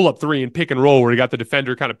pull-up 3 and pick and roll where he got the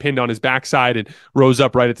defender kind of pinned on his backside and rose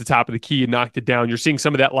up right at the top of the key and knocked it down. You're seeing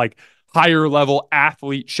some of that like higher level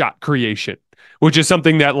athlete shot creation, which is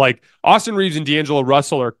something that like Austin Reeves and D'Angelo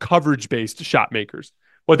Russell are coverage-based shot makers.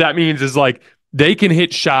 What that means is like they can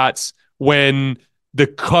hit shots when the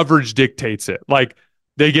coverage dictates it. Like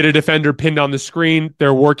they get a defender pinned on the screen,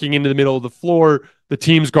 they're working into the middle of the floor, the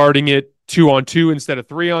team's guarding it 2-on-2 instead of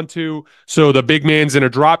 3-on-2. So the big man's in a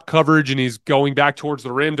drop coverage and he's going back towards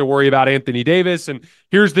the rim to worry about Anthony Davis. And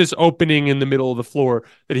here's this opening in the middle of the floor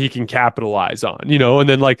that he can capitalize on, and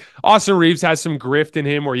then like Austin Reeves has some grift in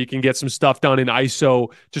him where he can get some stuff done in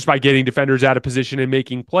ISO just by getting defenders out of position and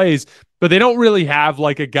making plays. But they don't really have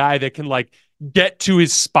like a guy that can like get to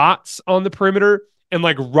his spots on the perimeter and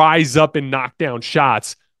like rise up and knock down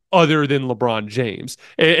shots other than LeBron James.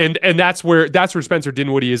 And that's where Spencer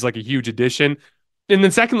Dinwiddie is like a huge addition. And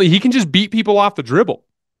then secondly, he can just beat people off the dribble.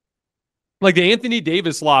 Like the Anthony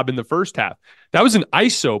Davis lob in the first half, that was an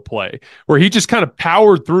ISO play where he just kind of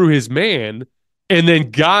powered through his man and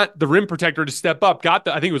then got the rim protector to step up, I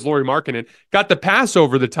think it was Lauri Markkanen, got the pass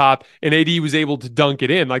over the top, and AD was able to dunk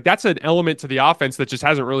it in. Like that's an element to the offense that just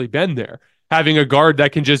hasn't really been there. Having a guard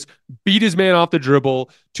that can just beat his man off the dribble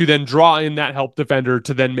to then draw in that help defender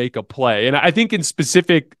to then make a play. And I think in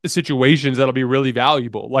specific situations, that'll be really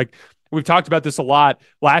valuable. Like we've talked about this a lot.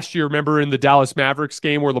 Last year, remember in the Dallas Mavericks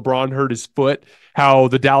game where LeBron hurt his foot, how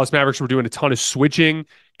the Dallas Mavericks were doing a ton of switching.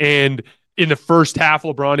 And in the first half,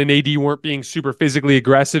 LeBron and AD weren't being super physically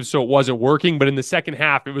aggressive, so it wasn't working. But in the second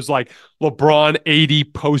half, it was like LeBron,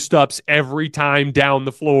 AD post-ups every time down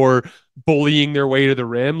the floor, bullying their way to the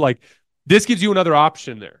rim. Like, this gives you another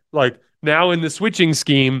option there. Like now in the switching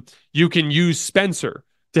scheme, you can use Spencer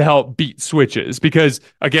to help beat switches because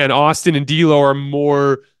again, Austin and D'Lo are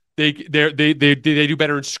more they do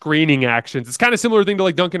better in screening actions. It's kind of similar thing to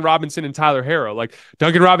like Duncan Robinson and Tyler Herro. Like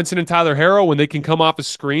Duncan Robinson and Tyler Herro, when they can come off of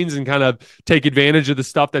screens and kind of take advantage of the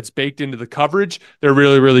stuff that's baked into the coverage, they're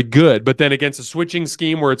really, really good. But then against a switching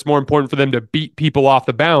scheme where it's more important for them to beat people off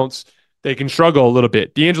the bounce, they can struggle a little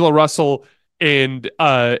bit. D'Angelo Russell and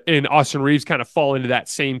Austin Reeves kind of fall into that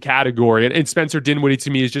same category. And Spencer Dinwiddie,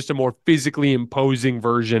 to me, is just a more physically imposing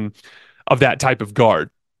version of that type of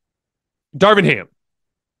guard. Darvin Ham.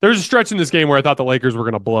 There's a stretch in this game where I thought the Lakers were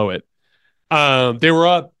going to blow it. They were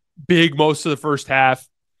up big most of the first half.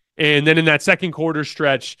 And then in that second quarter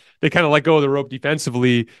stretch, they kind of let go of the rope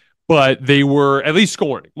defensively, but they were at least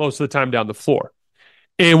scoring most of the time down the floor.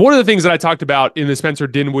 And one of the things that I talked about in the Spencer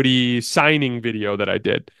Dinwiddie signing video that I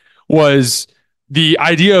did was the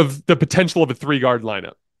idea of the potential of a 3-guard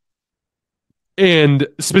lineup. And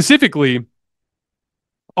specifically,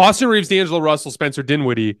 Austin Reeves, D'Angelo Russell, Spencer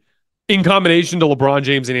Dinwiddie, in combination to LeBron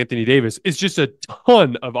James and Anthony Davis, is just a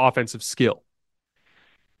ton of offensive skill.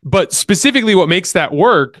 But specifically what makes that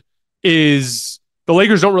work is the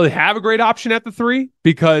Lakers don't really have a great option at the 3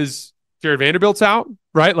 because Jared Vanderbilt's out,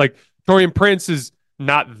 right? Like Taurean Prince is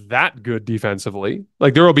not that good defensively.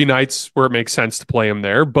 Like there will be nights where it makes sense to play him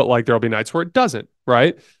there, but like there will be nights where it doesn't,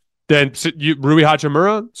 right? Then Rui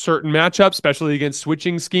Hachimura, certain matchups, especially against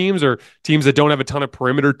switching schemes or teams that don't have a ton of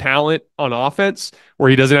perimeter talent on offense, where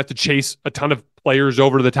he doesn't have to chase a ton of players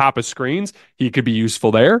over to the top of screens, he could be useful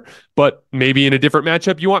there. But maybe in a different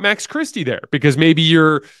matchup, you want Max Christie there because maybe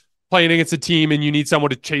you're playing against a team and you need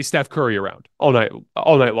someone to chase Steph Curry around all night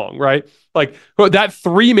long, right? Like that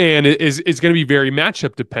 3-man is going to be very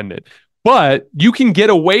matchup dependent. But you can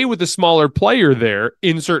get away with a smaller player there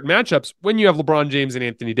in certain matchups when you have LeBron James and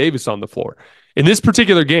Anthony Davis on the floor. In this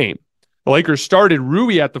particular game, the Lakers started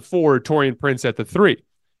Rui at the 4, Taurean Prince at the 3.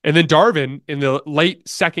 And then Darvin in the late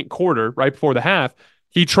second quarter, right before the half,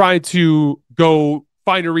 he tried to go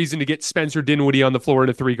find a reason to get Spencer Dinwiddie on the floor in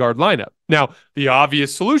a 3-guard lineup. Now, the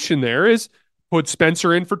obvious solution there is put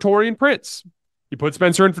Spencer in for Taurean Prince. You put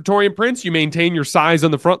Spencer in for Taurean Prince, you maintain your size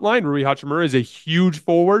on the front line. Rui Hachimura is a huge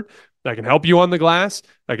forward that can help you on the glass,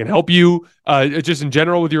 that can help you just in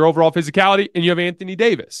general with your overall physicality, and you have Anthony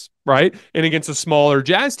Davis, right? And against a smaller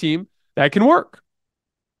Jazz team, that can work.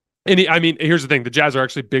 And here's the thing. The Jazz are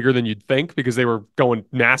actually bigger than you'd think because they were going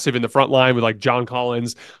massive in the front line with like John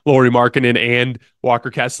Collins, Lauri Markkanen, and Walker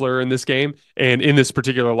Kessler in this game. And in this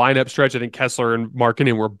particular lineup stretch, I think Kessler and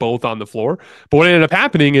Markkanen were both on the floor. But what ended up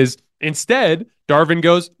happening is instead, Darvin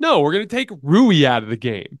goes, no, we're going to take Rui out of the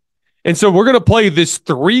game. And so we're going to play this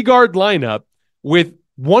 3-guard lineup with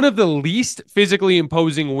one of the least physically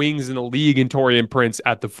imposing wings in the league in Taurean Prince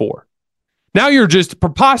at the 4. Now you're just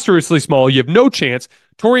preposterously small. You have no chance.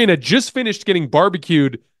 Taurean had just finished getting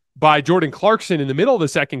barbecued by Jordan Clarkson in the middle of the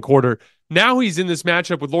second quarter. Now he's in this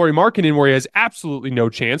matchup with Lauri Markkanen where he has absolutely no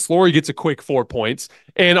chance. Lauri gets a quick 4 points,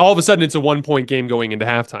 and all of a sudden it's a 1-point game going into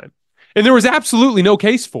halftime. And there was absolutely no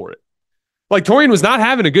case for it. Like Taurean was not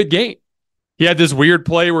having a good game. He had this weird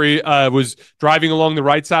play where he was driving along the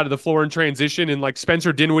right side of the floor in transition, and like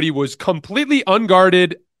Spencer Dinwiddie was completely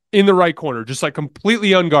unguarded in the right corner, just like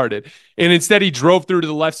completely unguarded. And instead he drove through to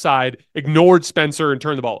the left side, ignored Spencer, and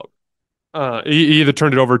turned the ball over. He either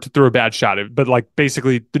turned it over through a bad shot, but like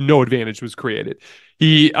basically no advantage was created.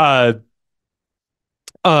 He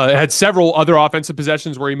Had several other offensive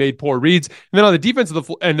possessions where he made poor reads. And then on the defensive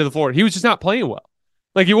end of the floor, he was just not playing well.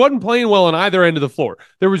 Like, he wasn't playing well on either end of the floor.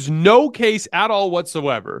 There was no case at all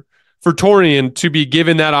whatsoever for Torian to be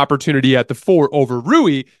given that opportunity at the 4 over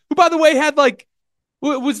Rui, who, by the way, had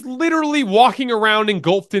was literally walking around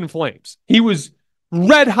engulfed in flames. He was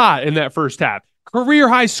red hot in that first half. Career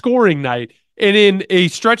high scoring night. And in a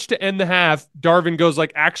stretch to end the half, Darvin goes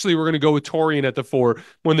actually, we're going to go with Torian at the 4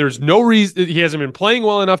 when there's no reason. He hasn't been playing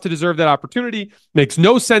well enough to deserve that opportunity. Makes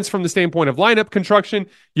no sense from the standpoint of lineup construction.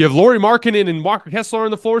 You have Lauri Markkanen and Walker Kessler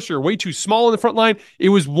on the floor, so you're way too small in the front line. It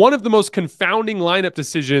was one of the most confounding lineup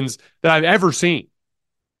decisions that I've ever seen.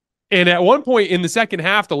 And at one point in the second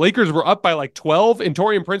half, the Lakers were up by 12, and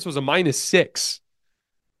Taurean Prince was a -6.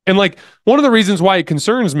 And one of the reasons why it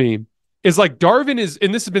concerns me is Darvin is,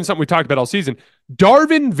 and this has been something we talked about all season,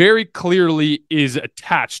 Darvin very clearly is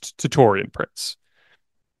attached to Taurean Prince.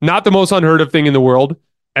 Not the most unheard of thing in the world.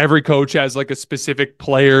 Every coach has a specific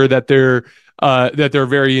player that they're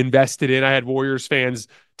very invested in. I had Warriors fans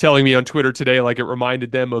telling me on Twitter today, it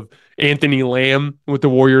reminded them of Anthony Lamb with the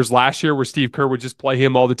Warriors last year, where Steve Kerr would just play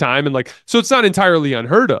him all the time. And so it's not entirely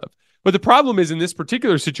unheard of. But the problem is, in this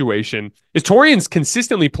particular situation, is Torian's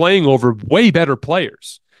consistently playing over way better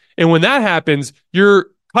players. And when that happens, you're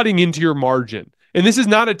cutting into your margin. And this is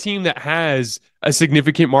not a team that has a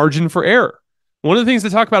significant margin for error. One of the things they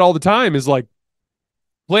talk about all the time is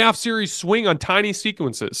playoff series swing on tiny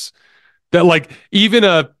sequences. That even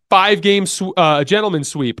a 5-game gentleman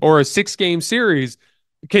sweep or a 6-game series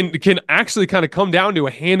can actually kind of come down to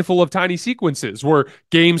a handful of tiny sequences where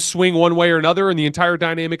games swing one way or another and the entire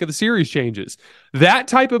dynamic of the series changes. That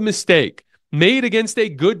type of mistake made against a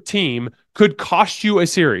good team could cost you a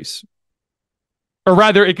series. Or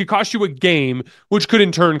rather, it could cost you a game, which could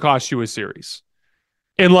in turn cost you a series.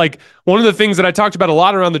 And one of the things that I talked about a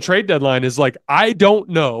lot around the trade deadline is I don't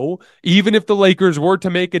know, even if the Lakers were to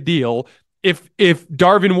make a deal, if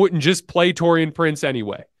Darvin wouldn't just play Taurean Prince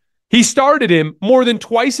anyway. He started him more than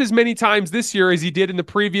twice as many times this year as he did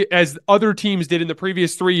as other teams did in the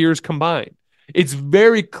previous 3 years combined. It's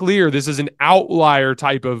very clear this is an outlier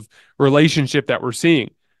type of relationship that we're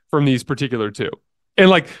seeing from these particular two. And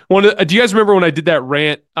do you guys remember when I did that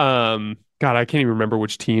rant? God, I can't even remember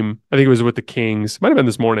which team. I think it was with the Kings. Might have been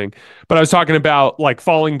this morning. But I was talking about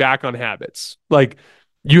falling back on habits.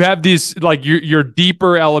 You have these, your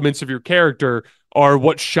deeper elements of your character are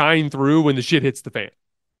what shine through when the shit hits the fan.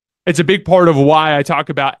 It's a big part of why I talk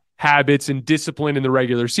about habits and discipline in the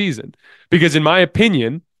regular season. Because in my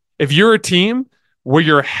opinion, if you're a team where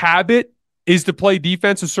your habit is to play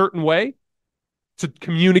defense a certain way, to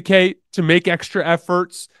communicate, to make extra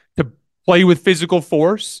efforts, to play with physical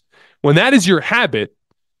force, when that is your habit,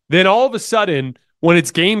 then all of a sudden, when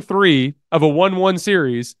it's game 3 of a 1-1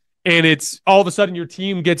 series, and it's all of a sudden your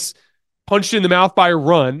team gets punched in the mouth by a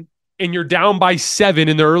run, and you're down by 7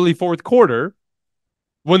 in the early fourth quarter,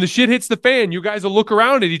 when the shit hits the fan, you guys will look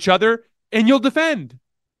around at each other and you'll defend.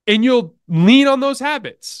 And you'll lean on those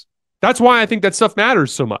habits. That's why I think that stuff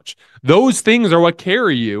matters so much. Those things are what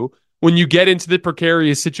carry you when you get into the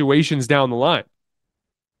precarious situations down the line.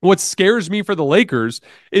 What scares me for the Lakers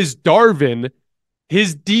is Darvin,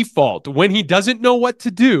 his default, when he doesn't know what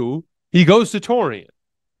to do, he goes to Torian.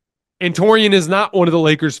 And Torian is not one of the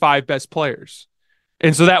Lakers' 5 best players.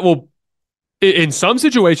 And so that will, in some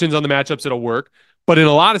situations on the matchups, it'll work, but in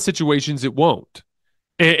a lot of situations it won't.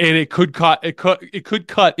 And it could cut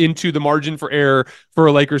into the margin for error for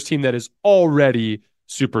a Lakers team that is already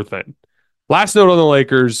super thin. Last note on the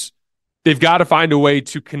Lakers, they've got to find a way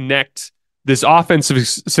to connect this offensive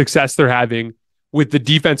success they're having with the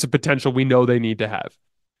defensive potential we know they need to have.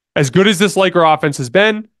 As good as this Laker offense has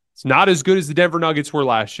been, it's not as good as the Denver Nuggets were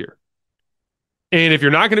last year. And if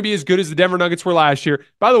you're not going to be as good as the Denver Nuggets were last year,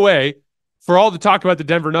 by the way, for all the talk about the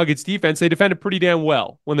Denver Nuggets defense, they defended pretty damn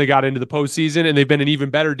well when they got into the postseason, and they've been an even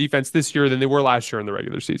better defense this year than they were last year in the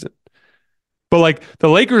regular season. But the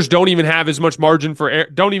Lakers don't even have as much margin for error,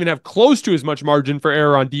 don't even have close to as much margin for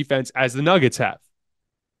error on defense as the Nuggets have.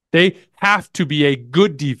 They have to be a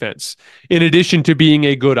good defense in addition to being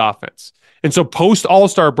a good offense. And so post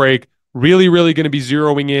All-Star break, really, really going to be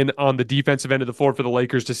zeroing in on the defensive end of the floor for the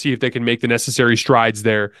Lakers to see if they can make the necessary strides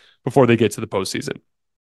there before they get to the postseason.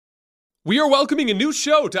 We are welcoming a new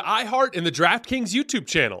show to iHeart and the DraftKings YouTube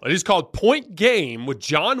channel. It is called Point Game with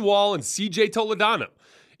John Wall and CJ Toledano.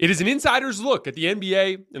 It is an insider's look at the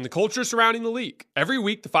NBA and the culture surrounding the league. Every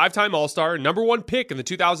week, the 5-time All-Star and #1 pick in the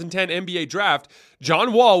 2010 NBA Draft,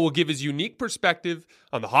 John Wall will give his unique perspective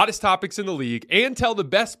on the hottest topics in the league and tell the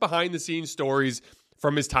best behind-the-scenes stories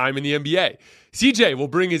from his time in the NBA. CJ will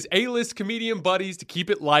bring his A-list comedian buddies to keep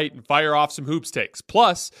it light and fire off some hoops takes.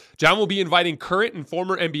 Plus, John will be inviting current and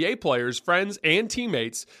former NBA players, friends, and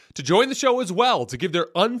teammates to join the show as well to give their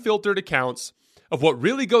unfiltered accounts of what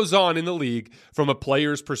really goes on in the league from a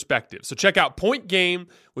player's perspective. So check out Point Game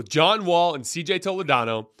with John Wall and CJ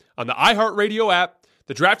Toledano on the iHeartRadio app,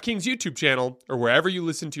 the DraftKings YouTube channel, or wherever you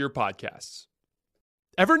listen to your podcasts.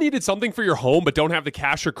 Ever needed something for your home but don't have the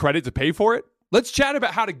cash or credit to pay for it? Let's chat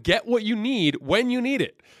about how to get what you need when you need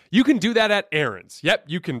it. You can do that at Aaron's. Yep,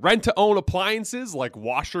 you can rent-to-own appliances like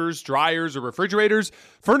washers, dryers, or refrigerators,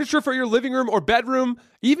 furniture for your living room or bedroom,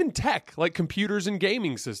 even tech like computers and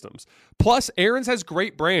gaming systems. Plus, Aaron's has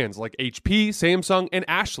great brands like HP, Samsung, and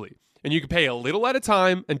Ashley, and you can pay a little at a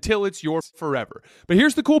time until it's yours forever. But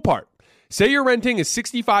here's the cool part. Say you're renting a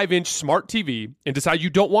 65-inch smart TV and decide you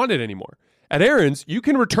don't want it anymore. At Aaron's, you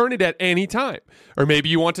can return it at any time. Or maybe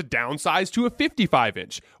you want to downsize to a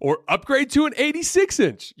 55-inch or upgrade to an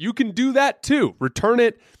 86-inch. You can do that too. Return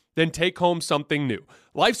it, then take home something new.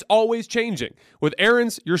 Life's always changing. With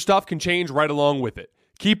Aaron's, your stuff can change right along with it.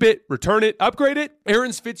 Keep it, return it, upgrade it.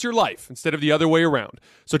 Aaron's fits your life instead of the other way around.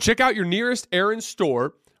 So check out your nearest Aaron's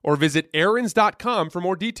store or visit aarons.com for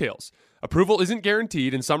more details. Approval isn't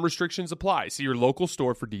guaranteed and some restrictions apply. See your local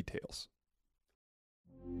store for details.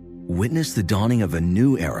 Witness the dawning of a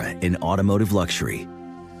new era in automotive luxury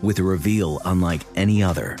with a reveal unlike any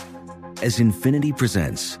other as Infiniti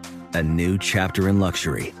presents a new chapter in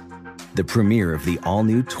luxury, the premiere of the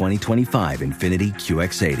all-new 2025 Infiniti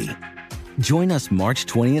QX80. Join us March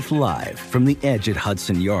 20th live from the Edge at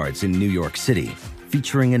Hudson Yards in New York City,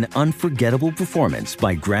 featuring an unforgettable performance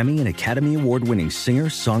by Grammy and Academy Award-winning singer,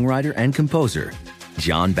 songwriter, and composer,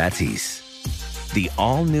 Jon Batiste. The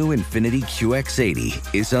all-new Infiniti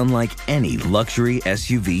QX80 is unlike any luxury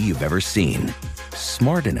SUV you've ever seen.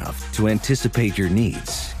 Smart enough to anticipate your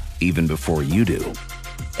needs, even before you do.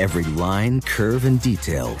 Every line, curve, and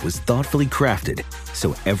detail was thoughtfully crafted,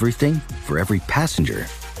 so everything for every passenger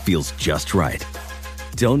feels just right.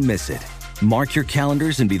 Don't miss it. Mark your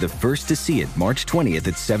calendars and be the first to see it March 20th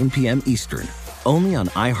at 7 p.m. Eastern, only on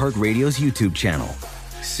iHeartRadio's YouTube channel.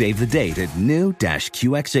 Save the date at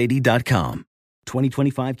new-QX80.com.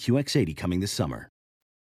 2025 QX80 coming this summer.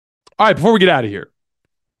 All right, before we get out of here.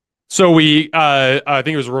 So I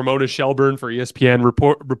think it was Ramona Shelburne for ESPN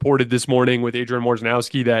reported this morning with Adrian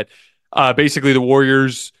Wojnarowski that basically the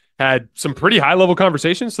Warriors had some pretty high-level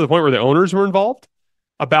conversations to the point where the owners were involved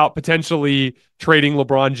about potentially trading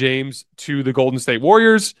LeBron James to the Golden State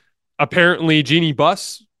Warriors. Apparently, Jeannie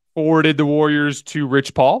Buss forwarded the Warriors to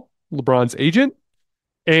Rich Paul, LeBron's agent.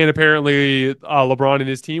 And apparently LeBron and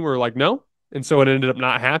his team were like, no. And so it ended up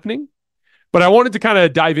not happening. But I wanted to kind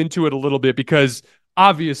of dive into it a little bit because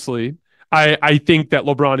obviously I think that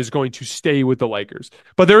LeBron is going to stay with the Lakers.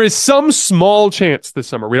 But there is some small chance this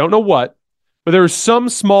summer. We don't know what, but there is some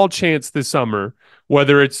small chance this summer,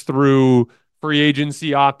 whether it's through free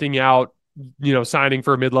agency opting out, signing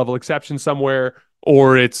for a mid-level exception somewhere,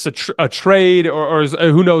 or it's a trade, or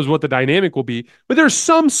who knows what the dynamic will be. But there's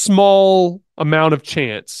some small amount of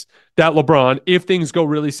chance that LeBron, if things go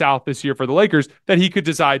really south this year for the Lakers, that he could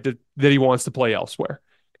decide that he wants to play elsewhere.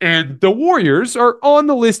 And the Warriors are on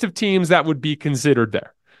the list of teams that would be considered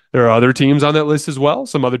there. There are other teams on that list as well,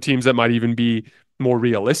 some other teams that might even be more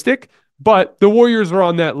realistic, but the Warriors are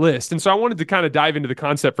on that list. And so I wanted to kind of dive into the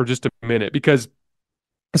concept for just a minute because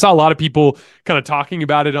I saw a lot of people kind of talking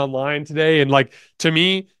about it online today. And to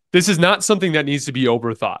me, this is not something that needs to be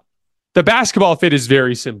overthought. The basketball fit is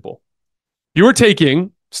very simple. You're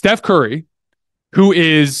taking Steph Curry, who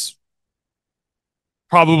is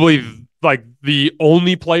probably the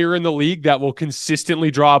only player in the league that will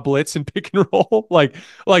consistently draw a blitz and pick and roll.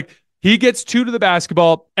 He gets two to the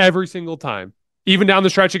basketball every single time. Even down the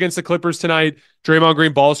stretch against the Clippers tonight, Draymond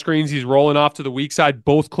Green ball screens, he's rolling off to the weak side.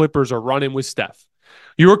 Both Clippers are running with Steph.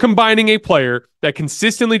 You are combining a player that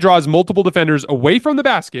consistently draws multiple defenders away from the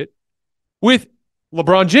basket with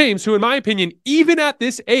LeBron James, who, in my opinion, even at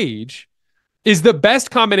this age, is the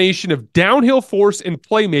best combination of downhill force and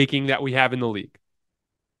playmaking that we have in the league.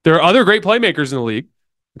 There are other great playmakers in the league.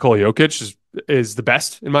 Nikola Jokic is the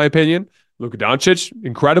best, in my opinion. Luka Doncic,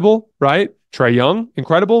 incredible, right? Trae Young,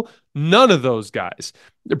 incredible. None of those guys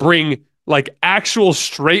bring actual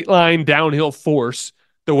straight line downhill force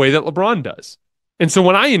the way that LeBron does. And so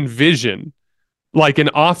when I envision an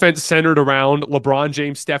offense centered around LeBron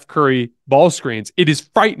James, Steph Curry ball screens, it is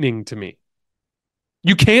frightening to me.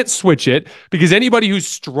 You can't switch it because anybody who's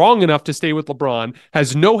strong enough to stay with LeBron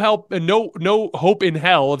has no help and no hope in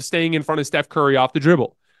hell of staying in front of Steph Curry off the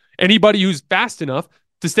dribble. Anybody who's fast enough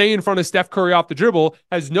to stay in front of Steph Curry off the dribble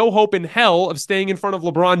has no hope in hell of staying in front of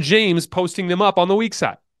LeBron James posting them up on the weak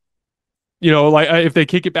side. Like if they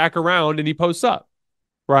kick it back around and he posts up,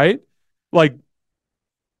 right? Like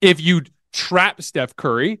if you trap Steph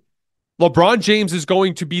Curry, LeBron James is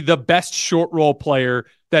going to be the best short roll player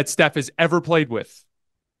that Steph has ever played with.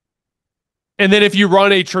 And then if you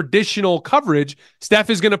run a traditional coverage,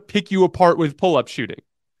 Steph is going to pick you apart with pull-up shooting.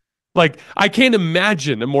 Like, I can't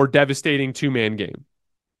imagine a more devastating two-man game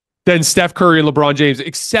than Steph Curry and LeBron James,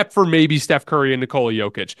 except for maybe Steph Curry and Nikola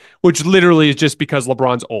Jokic, which literally is just because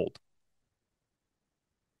LeBron's old.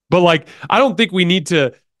 But, like, I don't think we need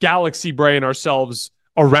to galaxy brain ourselves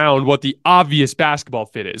around what the obvious basketball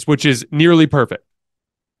fit is, which is nearly perfect.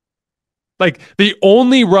 Like, the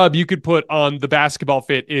only rub you could put on the basketball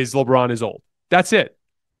fit is LeBron is old. That's it.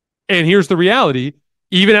 And here's the reality.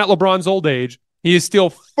 Even at LeBron's old age, he is still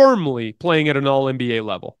firmly playing at an all-NBA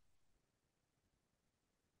level.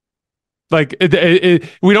 Like,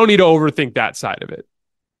 we don't need to overthink that side of it.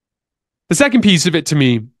 The second piece of it, to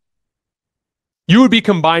me, you would be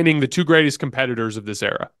combining the two greatest competitors of this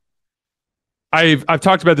era. I've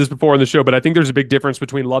talked about this before on the show, but I think there's a big difference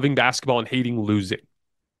between loving basketball and hating losing.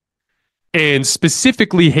 And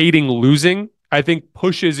specifically hating losing, I think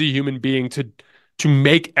pushes a human being to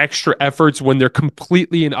make extra efforts when they're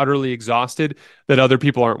completely and utterly exhausted that other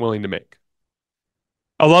people aren't willing to make.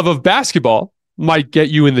 A love of basketball might get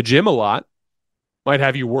you in the gym a lot, might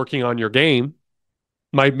have you working on your game,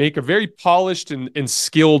 might make a very polished and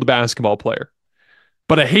skilled basketball player.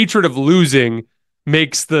 But a hatred of losing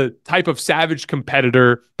makes the type of savage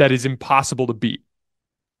competitor that is impossible to beat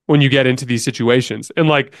when you get into these situations. And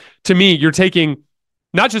like, to me, you're taking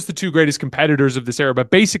not just the two greatest competitors of this era,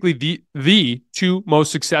 but basically the two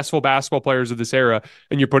most successful basketball players of this era,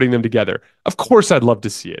 and you're putting them together. Of course, I'd love to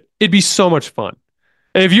see it. It'd be so much fun.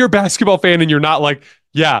 And if you're a basketball fan and you're not like,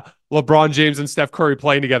 yeah, LeBron James and Steph Curry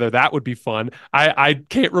playing together, that would be fun. I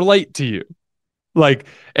can't relate to you. Like,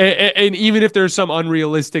 and even if there's some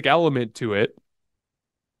unrealistic element to it,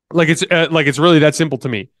 like it's really that simple to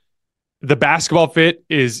me. The basketball fit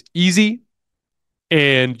is easy,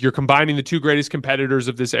 and you're combining the two greatest competitors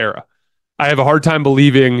of this era. I have a hard time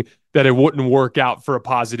believing that it wouldn't work out for a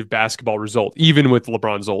positive basketball result, even with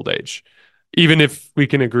LeBron's old age, even if we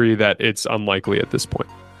can agree that it's unlikely at this point.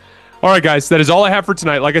 All right, guys, that is all I have for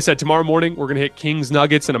tonight. Like I said, tomorrow morning, we're going to hit Kings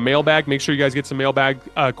Nuggets and a mailbag. Make sure you guys get some mailbag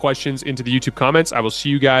questions into the YouTube comments. I will see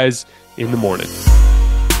you guys in the morning.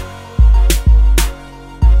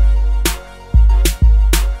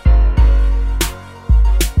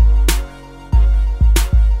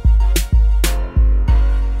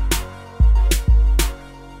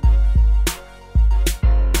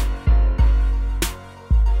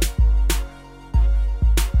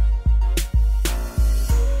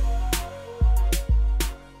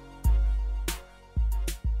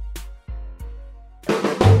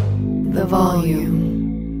 The volume.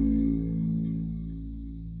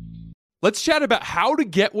 Let's chat about how to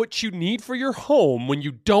get what you need for your home when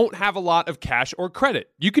you don't have a lot of cash or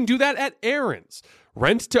credit. You can do that at Aaron's.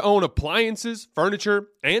 Rent to own appliances, furniture,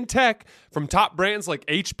 and tech from top brands like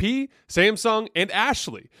HP, Samsung, and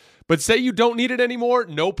Ashley. But say you don't need it anymore,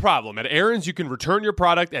 no problem. At Aaron's, you can return your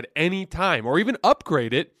product at any time or even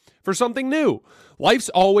upgrade it for something new. Life's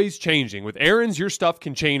always changing. With Aaron's, your stuff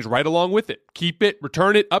can change right along with it. Keep it,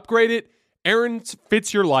 return it, upgrade it. Aaron's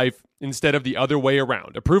fits your life instead of the other way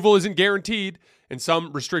around. Approval isn't guaranteed, and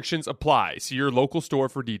some restrictions apply. See your local store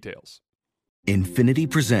for details. Infinity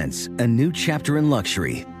presents a new chapter in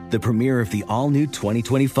luxury, the premiere of the all-new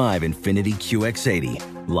 2025 Infinity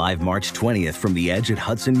QX80, live March 20th from the Edge at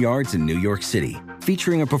Hudson Yards in New York City,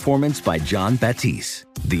 featuring a performance by John Batiste.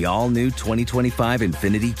 The all-new 2025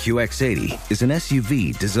 Infinity QX80 is an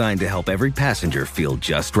SUV designed to help every passenger feel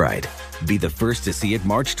just right. Be the first to see it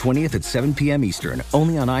March 20th at 7 p.m. Eastern,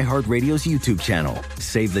 only on iHeartRadio's YouTube channel.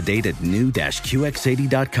 Save the date at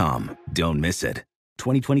new-QX80.com. Don't miss it.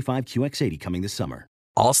 2025 QX80 coming this summer.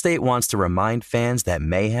 Allstate wants to remind fans that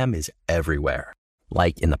mayhem is everywhere.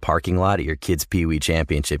 Like in the parking lot at your kid's Pee Wee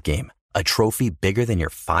Championship game. A trophy bigger than your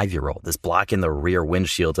 5-year-old is blocking the rear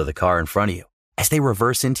windshield of the car in front of you. As they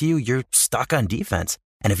reverse into you, you're stuck on defense.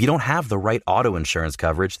 And if you don't have the right auto insurance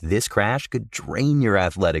coverage, this crash could drain your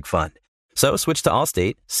athletic fund. So switch to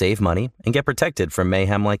Allstate, save money, and get protected from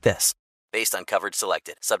mayhem like this. Based on coverage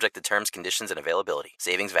selected, subject to terms, conditions, and availability.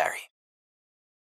 Savings vary.